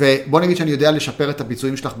 ובוא נגיד שאני יודע לשפר את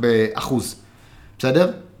הביצועים שלך באחוז,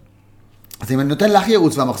 בסדר? אז אם אני נותן לך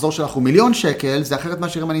ייעוץ והמחזור שלך הוא 1,000,000 שקל, זה אחרת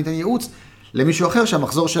מאשר אם אני אתן ייעוץ למישהו אחר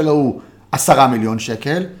שהמחזור שלו הוא 10 מיליון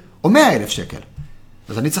שקל, או 100,000 שקל.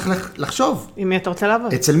 אז אני צריך לחשוב. עם מי אתה רוצה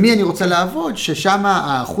לעבוד? אצל מי אני רוצה לעבוד, ששם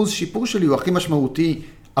האחוז שיפור שלי הוא הכי משמעותי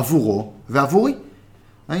עבורו ועבורי.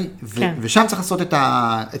 כן. ושם צריך לעשות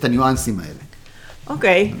את הניואנסים האלה.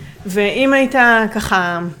 אוקיי, ואם היית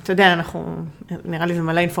ככה, אתה יודע, נראה לי זה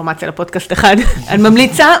מלא אינפורמציה לפודקאסט אחד, אני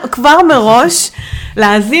ממליצה כבר מראש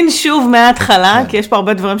להאזין שוב מההתחלה, כי יש פה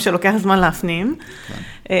הרבה דברים שלוקח זמן להפנים,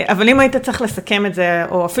 אבל אם היית צריך לסכם את זה,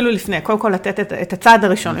 או אפילו לפני, קודם כל לתת את הצעד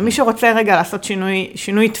הראשון, למי שרוצה רגע לעשות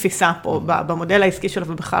שינוי תפיסה פה, במודל העסקי שלו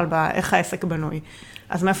ובכלל, באיך העסק בנוי,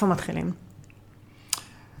 אז מאיפה מתחילים?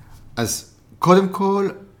 אז קודם כל,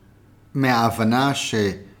 מההבנה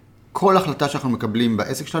כל החלטה שאנחנו מקבלים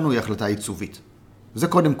בעסק שלנו היא החלטה עיצובית. זה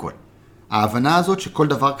קודם כל. ההבנה הזאת שכל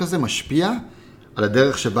דבר כזה משפיע על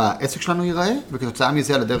הדרך שבה העסק שלנו ייראה, וכתוצאה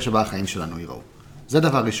מזה על הדרך שבה החיים שלנו ייראו. זה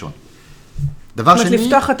דבר ראשון. דבר שני... זאת אומרת,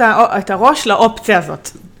 לפתוח את הראש לאופציה הזאת.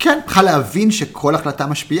 כן, בכלל להבין שכל החלטה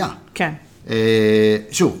משפיעה. כן.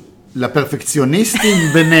 שוב,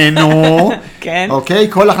 לפרפקציוניסטים בינינו, כן.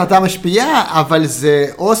 אוקיי, כל החלטה משפיעה, אבל זה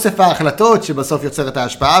אוסף ההחלטות שבסוף יוצר את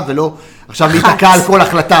ההשפעה, ולא עכשיו להתעקע על כל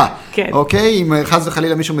החלטה. כן. אוקיי, אם חס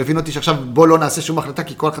וחלילה מישהו מבין אותי שעכשיו בוא לא נעשה שום החלטה,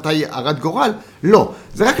 כי כל החלטה היא הרת גורל, לא.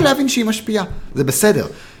 זה רק להבין שהיא משפיעה, זה בסדר.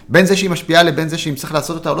 בין זה שהיא משפיעה לבין זה שאם צריך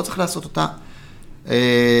לעשות אותה או לא צריך לעשות אותה,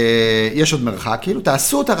 יש עוד מרחק, כאילו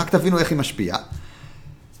תעשו אותה, רק תבינו איך היא משפיעה.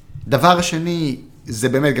 דבר השני, זה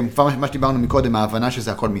באמת, גם כבר מה שדיברנו מקודם, ההבנה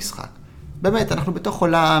שזה הכל משחק. באמת, אנחנו בתוך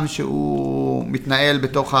עולם שהוא מתנהל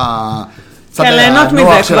בתוך הצד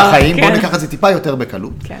הנוח של החיים, בואו ניקח את זה טיפה יותר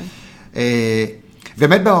בקלות. כן.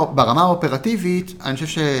 באמת ברמה האופרטיבית, אני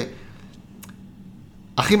חושב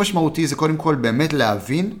שהכי משמעותי זה קודם כל באמת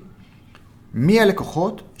להבין מי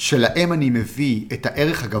הלקוחות שלהם אני מביא את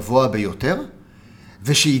הערך הגבוה ביותר,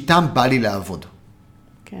 ושאיתם בא לי לעבוד.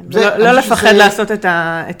 כן, לא לפחד לעשות את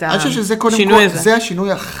השינוי הזה. אני חושב שזה קודם כל, זה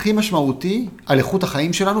השינוי הכי משמעותי על איכות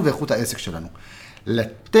החיים שלנו ואיכות העסק שלנו.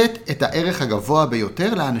 לתת את הערך הגבוה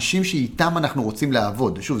ביותר לאנשים שאיתם אנחנו רוצים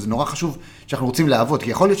לעבוד. שוב, זה נורא חשוב שאנחנו רוצים לעבוד,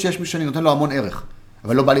 כי יכול להיות שיש מישהו שאני נותן לו המון ערך,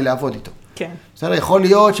 אבל לא בא לי לעבוד איתו. כן. בסדר, יכול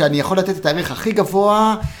להיות שאני יכול לתת את הערך הכי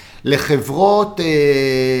גבוה לחברות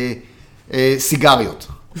סיגריות.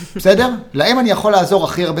 בסדר? להם אני יכול לעזור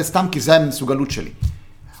הכי הרבה סתם, כי זה המסוגלות שלי.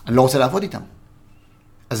 אני לא רוצה לעבוד איתם.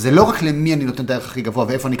 אז זה לא רק למי אני נותן את הערך הכי גבוה,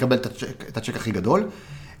 ואיפה אני אקבל את הצ'ק הכי גדול,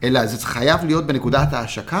 אלא זה חייב להיות בנקודת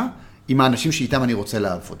ההשקה עם האנשים שאיתם אני רוצה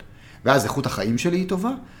לעבוד. ואז איכות החיים שלי היא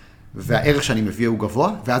טובה, והערך שאני מביא הוא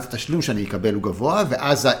גבוה, ואז התשלום שאני אקבל הוא גבוה,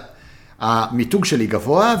 ואז המיתוג שלי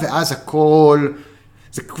גבוה, ואז הכל,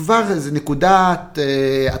 זה כבר, זה נקודת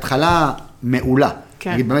התחלה מעולה.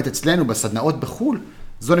 כן. נגיד באמת אצלנו בסדנאות בחול,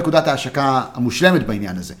 זו נקודת ההשקה המושלמת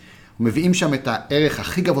בעניין הזה. מביאים שם את הערך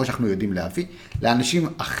הכי גבוה שאנחנו יודעים להביא, לאנשים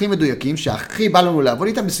הכי מדויקים, שהכי בא לנו לעבוד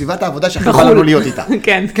איתם, בסביבת העבודה שהכי בא לנו להיות איתה.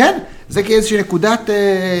 כן. כן? זה כאיזושהי נקודת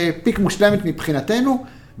פיק מושלמת מבחינתנו,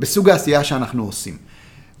 בסוג העשייה שאנחנו עושים.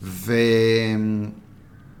 ואם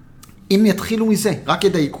יתחילו מזה, רק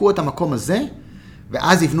ידייקו את המקום הזה,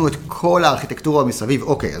 ואז יבנו את כל הארכיטקטורה מסביב,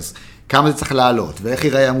 אוקיי, אז כמה זה צריך לעלות, ואיך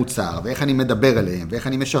ייראה המוצר, ואיך אני מדבר אליהם, ואיך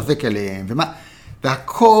אני משווק אליהם, ומה...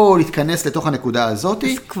 והכל יתכנס לתוך הנקודה הזאת,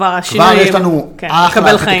 כבר יש לנו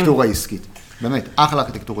אחלה ארכיטקטורה עסקית. באמת, אחלה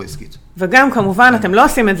ארכיטקטורה עסקית. וגם כמובן, אתם לא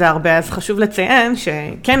עושים את זה הרבה, אז חשוב לציין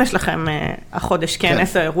שכן יש לכם החודש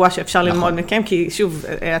כנס, אירוע שאפשר ללמוד מכם, כי שוב,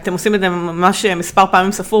 אתם עושים את זה ממש מספר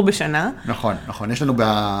פעמים ספור בשנה. נכון, נכון. יש לנו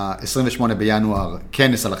ב-28 בינואר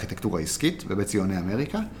כנס על ארכיטקטורה עסקית, בבית ציוני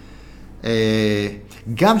אמריקה.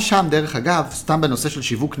 גם שם, דרך אגב, סתם בנושא של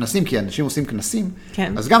שיווק כנסים, כי אנשים עושים כנסים,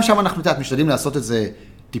 אז גם שם אנחנו משתדלים לעשות את זה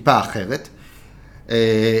טיפה אחרת.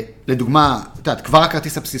 לדוגמה, כבר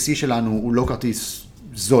הכרטיס הבסיסי שלנו הוא לא כרטיס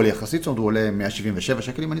זול יחסית, זאת אומרת, הוא עולה 177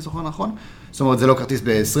 שקל, אם אני זוכר נכון. זאת אומרת, זה לא כרטיס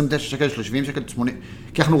ב-29 שקל, 30 שקל, 80,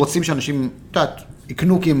 כי אנחנו רוצים שאנשים,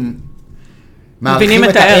 יקנו כי הם מערכים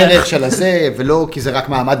את הערך של הזה, ולא כי זה רק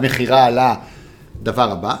מעמד מחירה על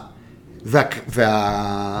הדבר הבא.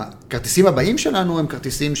 והכרטיסים הבאים שלנו הם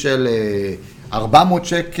כרטיסים של 400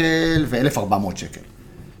 שקל ו-1,400 שקל.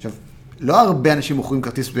 עכשיו, לא הרבה אנשים מוכרים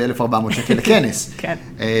כרטיס ב-1,400 שקל לכנס. כן.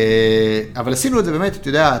 אבל עשינו את זה באמת, אתה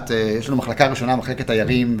יודע, יש לנו מחלקה ראשונה, מחלקת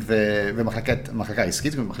תיירים ומחלקה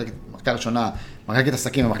עסקית, מחלקה ראשונה, מחלקת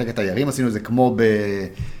עסקים ומחלקת תיירים, עשינו את זה כמו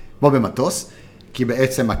במטוס, כי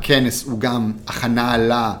בעצם הכנס הוא גם הכנה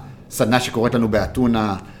לסדנה שקורית לנו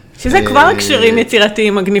באתונה, שזה כבר קשרים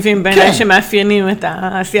יצירתיים מגניבים בין שמאפיינים את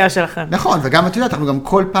העשייה שלכם. נכון, וגם את יודעת, אנחנו גם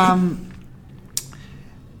כל פעם,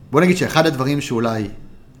 בוא נגיד שאחד הדברים שאולי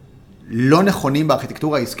לא נכונים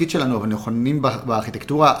בארכיטקטורה העסקית שלנו, אבל נכונים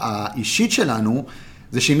בארכיטקטורה האישית שלנו,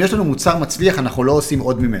 זה שאם יש לנו מוצר מצליח, אנחנו לא עושים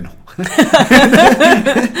עוד ממנו.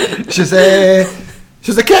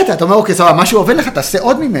 שזה קטע, אתה אומר, אוקיי, סבבה, משהו עובד לך, תעשה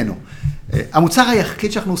עוד ממנו. המוצר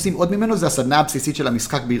היחיד שאנחנו עושים עוד ממנו, זה הסדנה הבסיסית של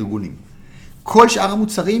המשחק בארגונים. כל שאר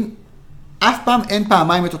המוצרים, אף פעם אין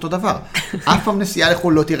פעמיים את אותו דבר. אף פעם נסיעה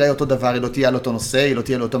לחו"ל לא תראה אותו דבר, היא לא תהיה על אותו נושא, היא לא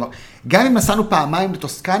תהיה על אותו... גם אם נסענו פעמיים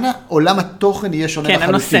לטוסקנה, עולם התוכן יהיה שונה לחלוטין.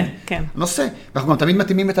 הנושא, כן. הנושא. ואנחנו גם תמיד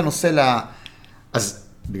מתאימים את הנושא אז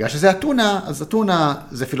בגלל שזה אתונה, אז אתונה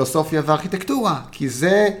זה פילוסופיה וארכיטקטורה, כי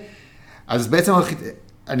זה... אז בעצם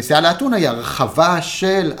הנסיעה לאתונה היא הרחבה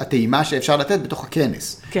של הטעימה שאפשר לתת בתוך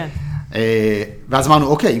הכנס. כן. ואז אמרנו,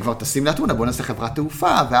 אוקיי, אם כבר טסים לאתונה, בואו נעשה חברת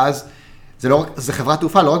תעופה, ואז זה חברת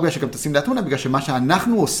תעופה, לא רק בגלל שגם טסים לאתונה, בגלל שמה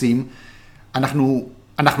שאנחנו עושים,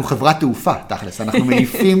 אנחנו חברת תעופה, תכלס, אנחנו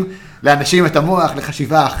מעיפים לאנשים את המוח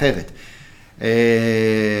לחשיבה אחרת.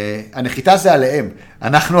 הנחיתה זה עליהם,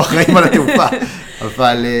 אנחנו אחראים על התעופה,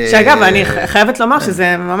 אבל... שאגב, אני חייבת לומר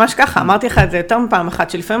שזה ממש ככה, אמרתי לך את זה יותר מפעם אחת,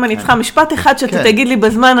 שלפעמים אני צריכה משפט אחד שאתה תגיד לי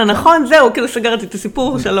בזמן הנכון, זהו, כאילו סגרתי את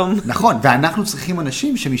הסיפור, שלום. נכון, ואנחנו צריכים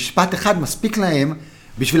אנשים שמשפט אחד מספיק להם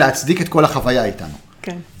בשביל להצדיק את כל החוויה איתנו.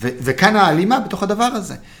 כן. וכאן העלימה בתוך הדבר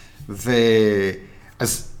הזה.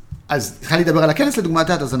 אז התחלתי לדבר על הכנס לדוגמה,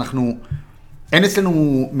 אז אין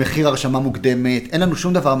אצלנו מחיר הרשמה מוקדמת, אין לנו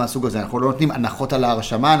שום דבר מהסוג הזה, אנחנו לא נותנים הנחות על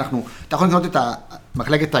ההרשמה, אתה יכול לקנות את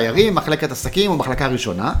מחלקת תיירים, מחלקת עסקים או מחלקה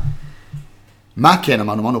ראשונה. מה כן?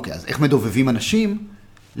 אמרנו, אוקיי, אז איך מדובבים אנשים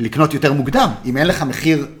לקנות יותר מוקדם? אם אין לך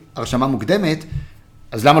מחיר הרשמה מוקדמת,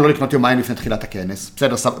 אז למה לא לקנות יומיים לפני תחילת הכנס?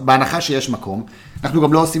 בסדר, בהנחה שיש מקום. אנחנו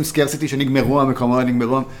גם לא עושים סקרסיטי שנגמרו המקומות,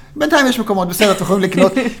 בינתיים יש מקומות, בסדר, אתם יכולים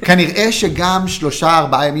לקנות. כנראה שגם 3-4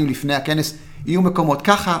 ימים לפני הכנס יהיו מקומות.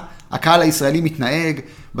 ככה הקהל הישראלי מתנהג,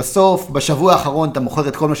 בסוף, בשבוע האחרון אתה מוכר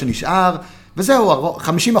את כל מה שנשאר, וזהו, 50%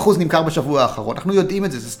 נמכר בשבוע האחרון. אנחנו יודעים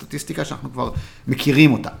את זה, זו סטטיסטיקה שאנחנו כבר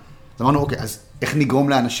מכירים אותה. אז אמרנו, אוקיי, אז איך נגרום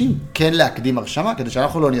לאנשים כן להקדים הרשמה, כדי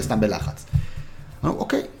שאנחנו לא נהיה סתם בלחץ. אמרנו,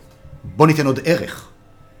 אוקיי, בוא ניתן עוד ערך.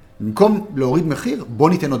 במקום להוריד מחיר, בוא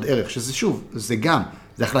ניתן עוד ערך, שזה שוב, זה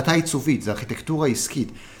החלטה עיצובית, זה ארכיטקטורה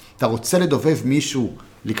עסקית. אתה רוצה לדובב מישהו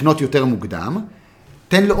לקנות יותר מוקדם,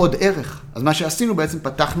 תן לו עוד ערך. אז מה שעשינו בעצם,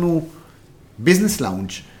 פתחנו ביזנס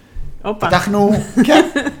לאונג'. פתחנו, כן,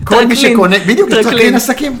 כל מי שקונה, בדיוק, טרקלין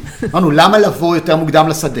עסקים. אמרנו, למה לבוא יותר מוקדם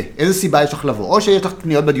לשדה? איזה סיבה יש לך לבוא? או שיש לך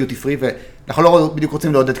קניות בדיוטי פרי, ואנחנו לא בדיוק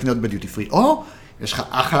רוצים לעודד קניות בדיוטי פרי, או יש לך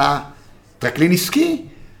אחלה טרקלין עסקי,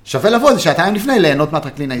 שווה לבוא איזה שעתיים לפני ליהנות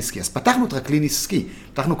מהטרקלין העסקי. אז פתחנו טרקלין עסקי,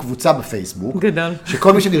 פתחנו קבוצה בפייסבוק, גדול.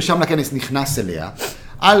 שכל מי שנרשם לכנס נכנס אליה.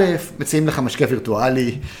 א', מציעים לך משקה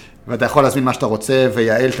וירטואלי, ואתה יכול להזמין מה שאתה רוצה,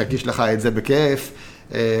 ויעל תגיש לך את זה בכיף.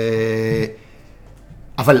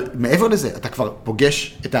 אבל מעבר לזה, אתה כבר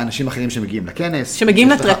פוגש את האנשים האחרים שמגיעים לכנס. שמגיעים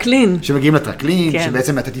לטרקלין. שמגיעים לטרקלין, כן.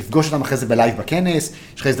 שבעצם אתה תפגוש אותם אחרי זה בלייב בכנס,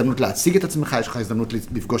 יש לך הזדמנות להציג את עצמך, יש לך הזדמנות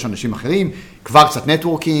לפגוש אנשים אחרים, כבר קצת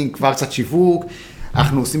נטוורקינג, כבר קצת שיווק.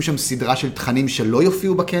 אנחנו עושים שם סדרה של תכנים שלא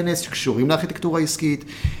יופיעו בכנס, שקשורים לארכיטקטורה עסקית.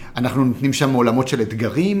 אנחנו נותנים שם עולמות של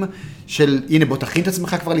אתגרים, של הנה בוא תכין את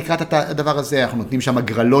עצמך כבר לקראת הדבר הזה, אנחנו נותנים שם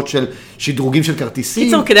הגרלות של שדרוגים של כרטיסים.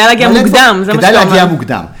 קיצור, כדאי להגיע מוקדם, זה מה כדאי להגיע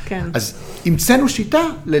מוקדם. כן. אז המצאנו שיטה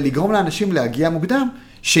לגרום לאנשים להגיע מוקדם,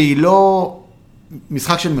 שהיא לא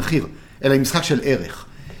משחק של מחיר, אלא היא משחק של ערך.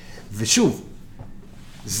 ושוב,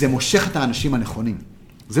 זה מושך את האנשים הנכונים.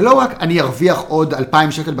 זה לא רק אני ארוויח עוד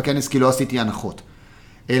 2,000 שקל בכנס כי לא עשיתי הנחות,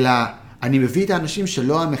 אלא אני מביא את האנשים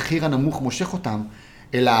שלא המחיר הנמוך מושך אותם,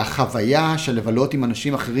 אלא החוויה של לבלות עם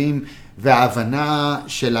אנשים אחרים, וההבנה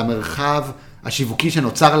של המרחב השיווקי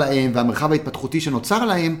שנוצר להם, והמרחב ההתפתחותי שנוצר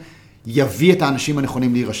להם, יביא את האנשים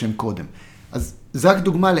הנכונים להירשם קודם. אז זה רק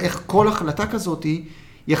דוגמה לאיך כל החלטה כזאת היא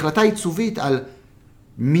החלטה עיצובית על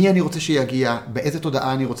מי אני רוצה שיגיע, באיזה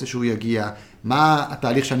תודעה אני רוצה שהוא יגיע, מה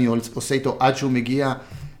התהליך שאני עושה איתו עד שהוא מגיע,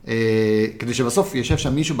 כדי שבסוף יושב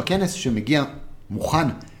שם מישהו בכנס שמגיע מוכן,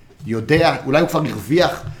 יודע, אולי הוא כבר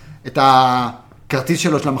הרוויח את הכרטיס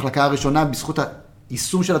שלו של המחלקה הראשונה בזכות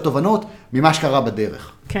היישום של התובנות ממה שקרה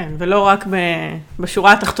בדרך. כן, ולא רק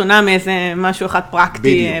בשורה התחתונה מאיזה משהו אחד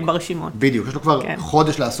פרקטי ברשימות. בדיוק, יש לו כבר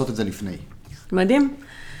חודש לעשות את זה לפני. מדהים.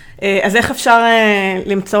 אז איך אפשר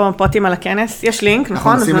למצוא פרטים על הכנס? יש לינק,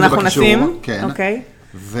 נכון? אז אנחנו נשים. כן. אוקיי.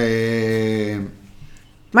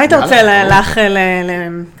 מה היית רוצה לאחל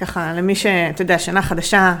ככה למי שאתה יודע, שנה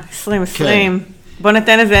חדשה, 2020, בוא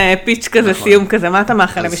ניתן איזה פיץ' כזה, סיום כזה, מה אתה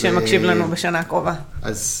מאחל למי שמקשיב לנו בשנה הקרובה?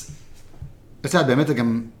 אז, באמת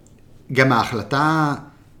גם ההחלטה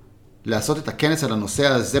לעשות את הכנס על הנושא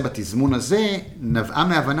הזה, בתזמון הזה, נבעה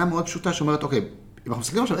מהבנה מאוד פשוטה שאומרת, אוקיי, אם אנחנו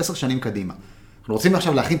מסתכלים עכשיו 10 שנים קדימה, אנחנו רוצים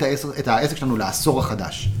עכשיו להכין את העסק שלנו לעשור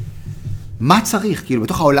החדש. מה צריך, כאילו,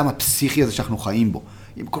 בתוך העולם הפסיכי הזה שאנחנו חיים בו,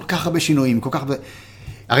 עם כל כך הרבה שינויים, כל כך הרבה...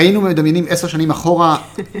 הרי היינו מדמיינים 10 שנים אחורה,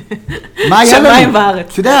 מה היה לנו? שמיים בארץ.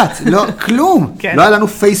 את יודעת, לא, כלום. לא היה לנו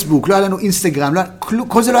פייסבוק, לא היה לנו אינסטגרם, כלום,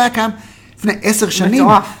 כל זה לא היה קיים לפני 10 שנים.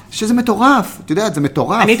 מטורף. שזה מטורף, את יודעת, זה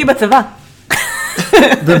מטורף. אני הייתי בצבא.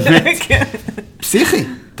 באמת. פסיכי,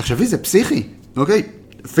 תחשבי, זה פסיכי, אוקיי?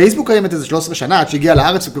 פייסבוק קיימת איזה 13 שנה, עד שהגיע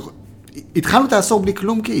לארץ, התחלנו את העשור בלי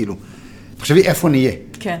כלום כאילו. תחשבי איפה נהיה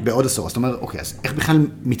בעוד עשור. אז אתה אומר, אוקיי, אז איך בכלל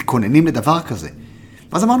מתכוננים לדבר כזה?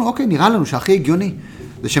 ואז אמרנו, אוקיי, נראה לנו שהכי הגיוני.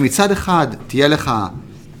 זה שמצד אחד תהיה לך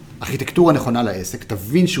ארכיטקטורה נכונה לעסק,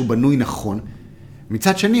 תבין שהוא בנוי נכון.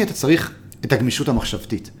 מצד שני, אתה צריך את הגמישות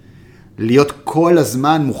המחשבתית. להיות כל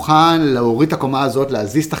הזמן מוכן להוריד את הקומה הזאת,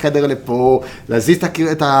 להזיז את החדר לפה, להזיז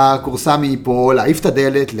את הקורסה מפה, להעיף את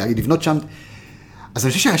הדלת, לבנות שם. אז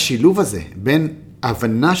אני חושב שהשילוב הזה בין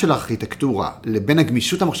ההבנה של הארכיטקטורה לבין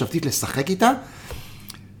הגמישות המחשבתית לשחק איתה,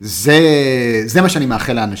 זה מה שאני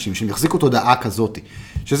מאחל לאנשים, שהם יחזיקו תודעה כזאת,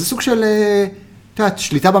 שזה סוג של,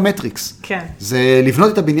 שליטה במטריקס. כן. זה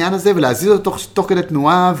לבנות את הבניין הזה ולהזיז אותו תוך כדי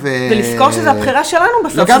תנועה ולזכור שזה הבחירה שלנו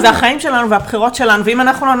בסוף, שזה החיים שלנו והבחירות שלנו, ואם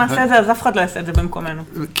אנחנו לא נעשה את זה, אז אף אחד לא יעשה את זה במקומנו.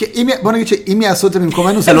 בוא נגיד שאם יעשו את זה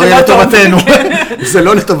במקומנו, זה לא יהיה לטובתנו. זה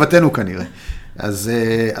לא לטובתנו כנראה.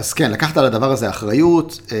 אז כן, לקחת על הדבר הזה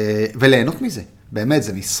אחריות וליהנות מזה. באמת,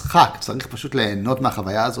 זה משחק. צריך פשוט ליהנות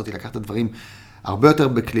מהחוויה הזאת, לקחת את הדברים הרבה יותר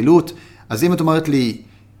בכלילות. אז אם את אומרת לי,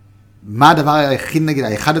 מה הדבר היחיד נגיד,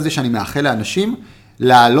 האחד הזה שאני מאחל לאנשים,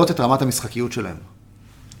 להעלות את רמת המשחקיות שלהם.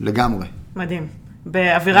 לגמרי. מדהים.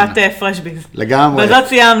 באווירת פרשביז. לגמרי. בזאת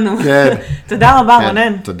סיימנו. כן. תודה רבה,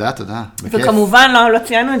 רונן. תודה. וכמובן לא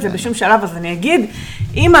ציינו את זה בשום שלב, אז אני אגיד,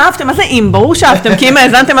 אם אהבתם, מה זה אם? ברור שאהבתם, כי אם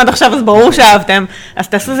האזנתם עד עכשיו, אז ברור שאהבתם. אז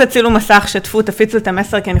תעשו זה צילום מסך, שתפו, תפיצו את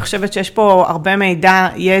המסר, כי אני חושבת שיש פה הרבה מידע,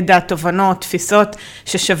 ידע, תובנות, תפיסות,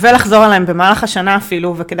 ששווה לחזור עליהם במהלך השנה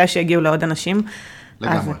אפילו, וכדאי שיגיעו לעוד אנשים.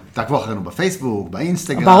 לגמרי. תעקבו אחרינו בפייסבוק,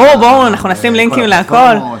 באינסטגרם. ברור, אנחנו נשים לינקים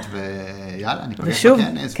להכל. יאללה, אני פגש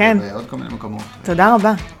בכנס ובעוד כל מיני מקומות. תודה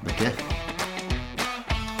רבה. בכיף.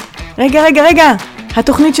 רגע,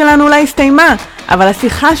 התוכנית שלנו אולי הסתיימה, אבל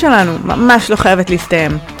השיחה שלנו ממש לא חייבת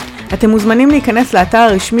להסתיים. אתם מוזמנים להיכנס לאתר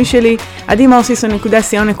הרשמי שלי,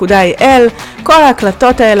 adimarsiso.co.il, כל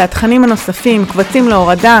ההקלטות האלה, התכנים הנוספים, קבצים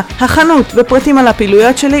להורדה, החנות ופרטים על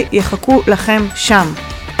הפעילויות שלי יחכו לכם שם.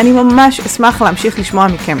 אני ממש אשמח להמשיך לשמוע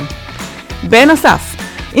מכם. בנוסף,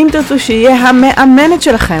 אם תרצו שיהיה המאמנת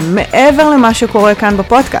שלכם מעבר למה שקורה כאן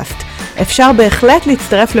בפודקאסט, אפשר בהחלט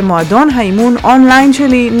להצטרף למועדון האימון אונליין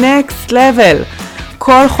שלי Next Level.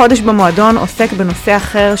 כל חודש במועדון עוסק בנושא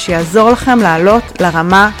אחר שיעזור לכם לעלות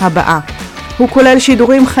לרמה הבאה. הוא כולל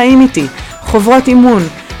שידורים חיים איתי, חוברות אימון,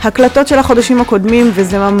 הקלטות של החודשים הקודמים,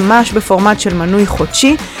 וזה ממש בפורמט של מנוי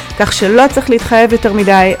חודשי, כך שלא צריך להתחייב יותר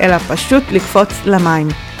מדי, אלא פשוט לקפוץ למים.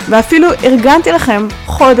 ואפילו ארגנתי לכם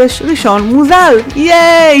חודש ראשון מוזל,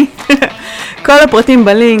 ייי! כל הפרטים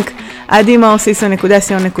בלינק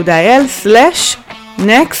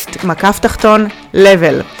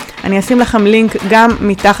adimarsiso.co.il/next_level. אני אשים לכם לינק גם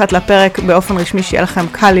מתחת לפרק באופן רשמי שיהיה לכם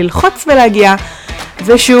קל ללחוץ ולהגיע.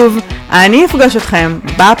 ושוב, אני אפגש אתכם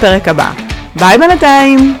בפרק הבא. ביי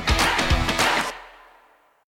בינתיים!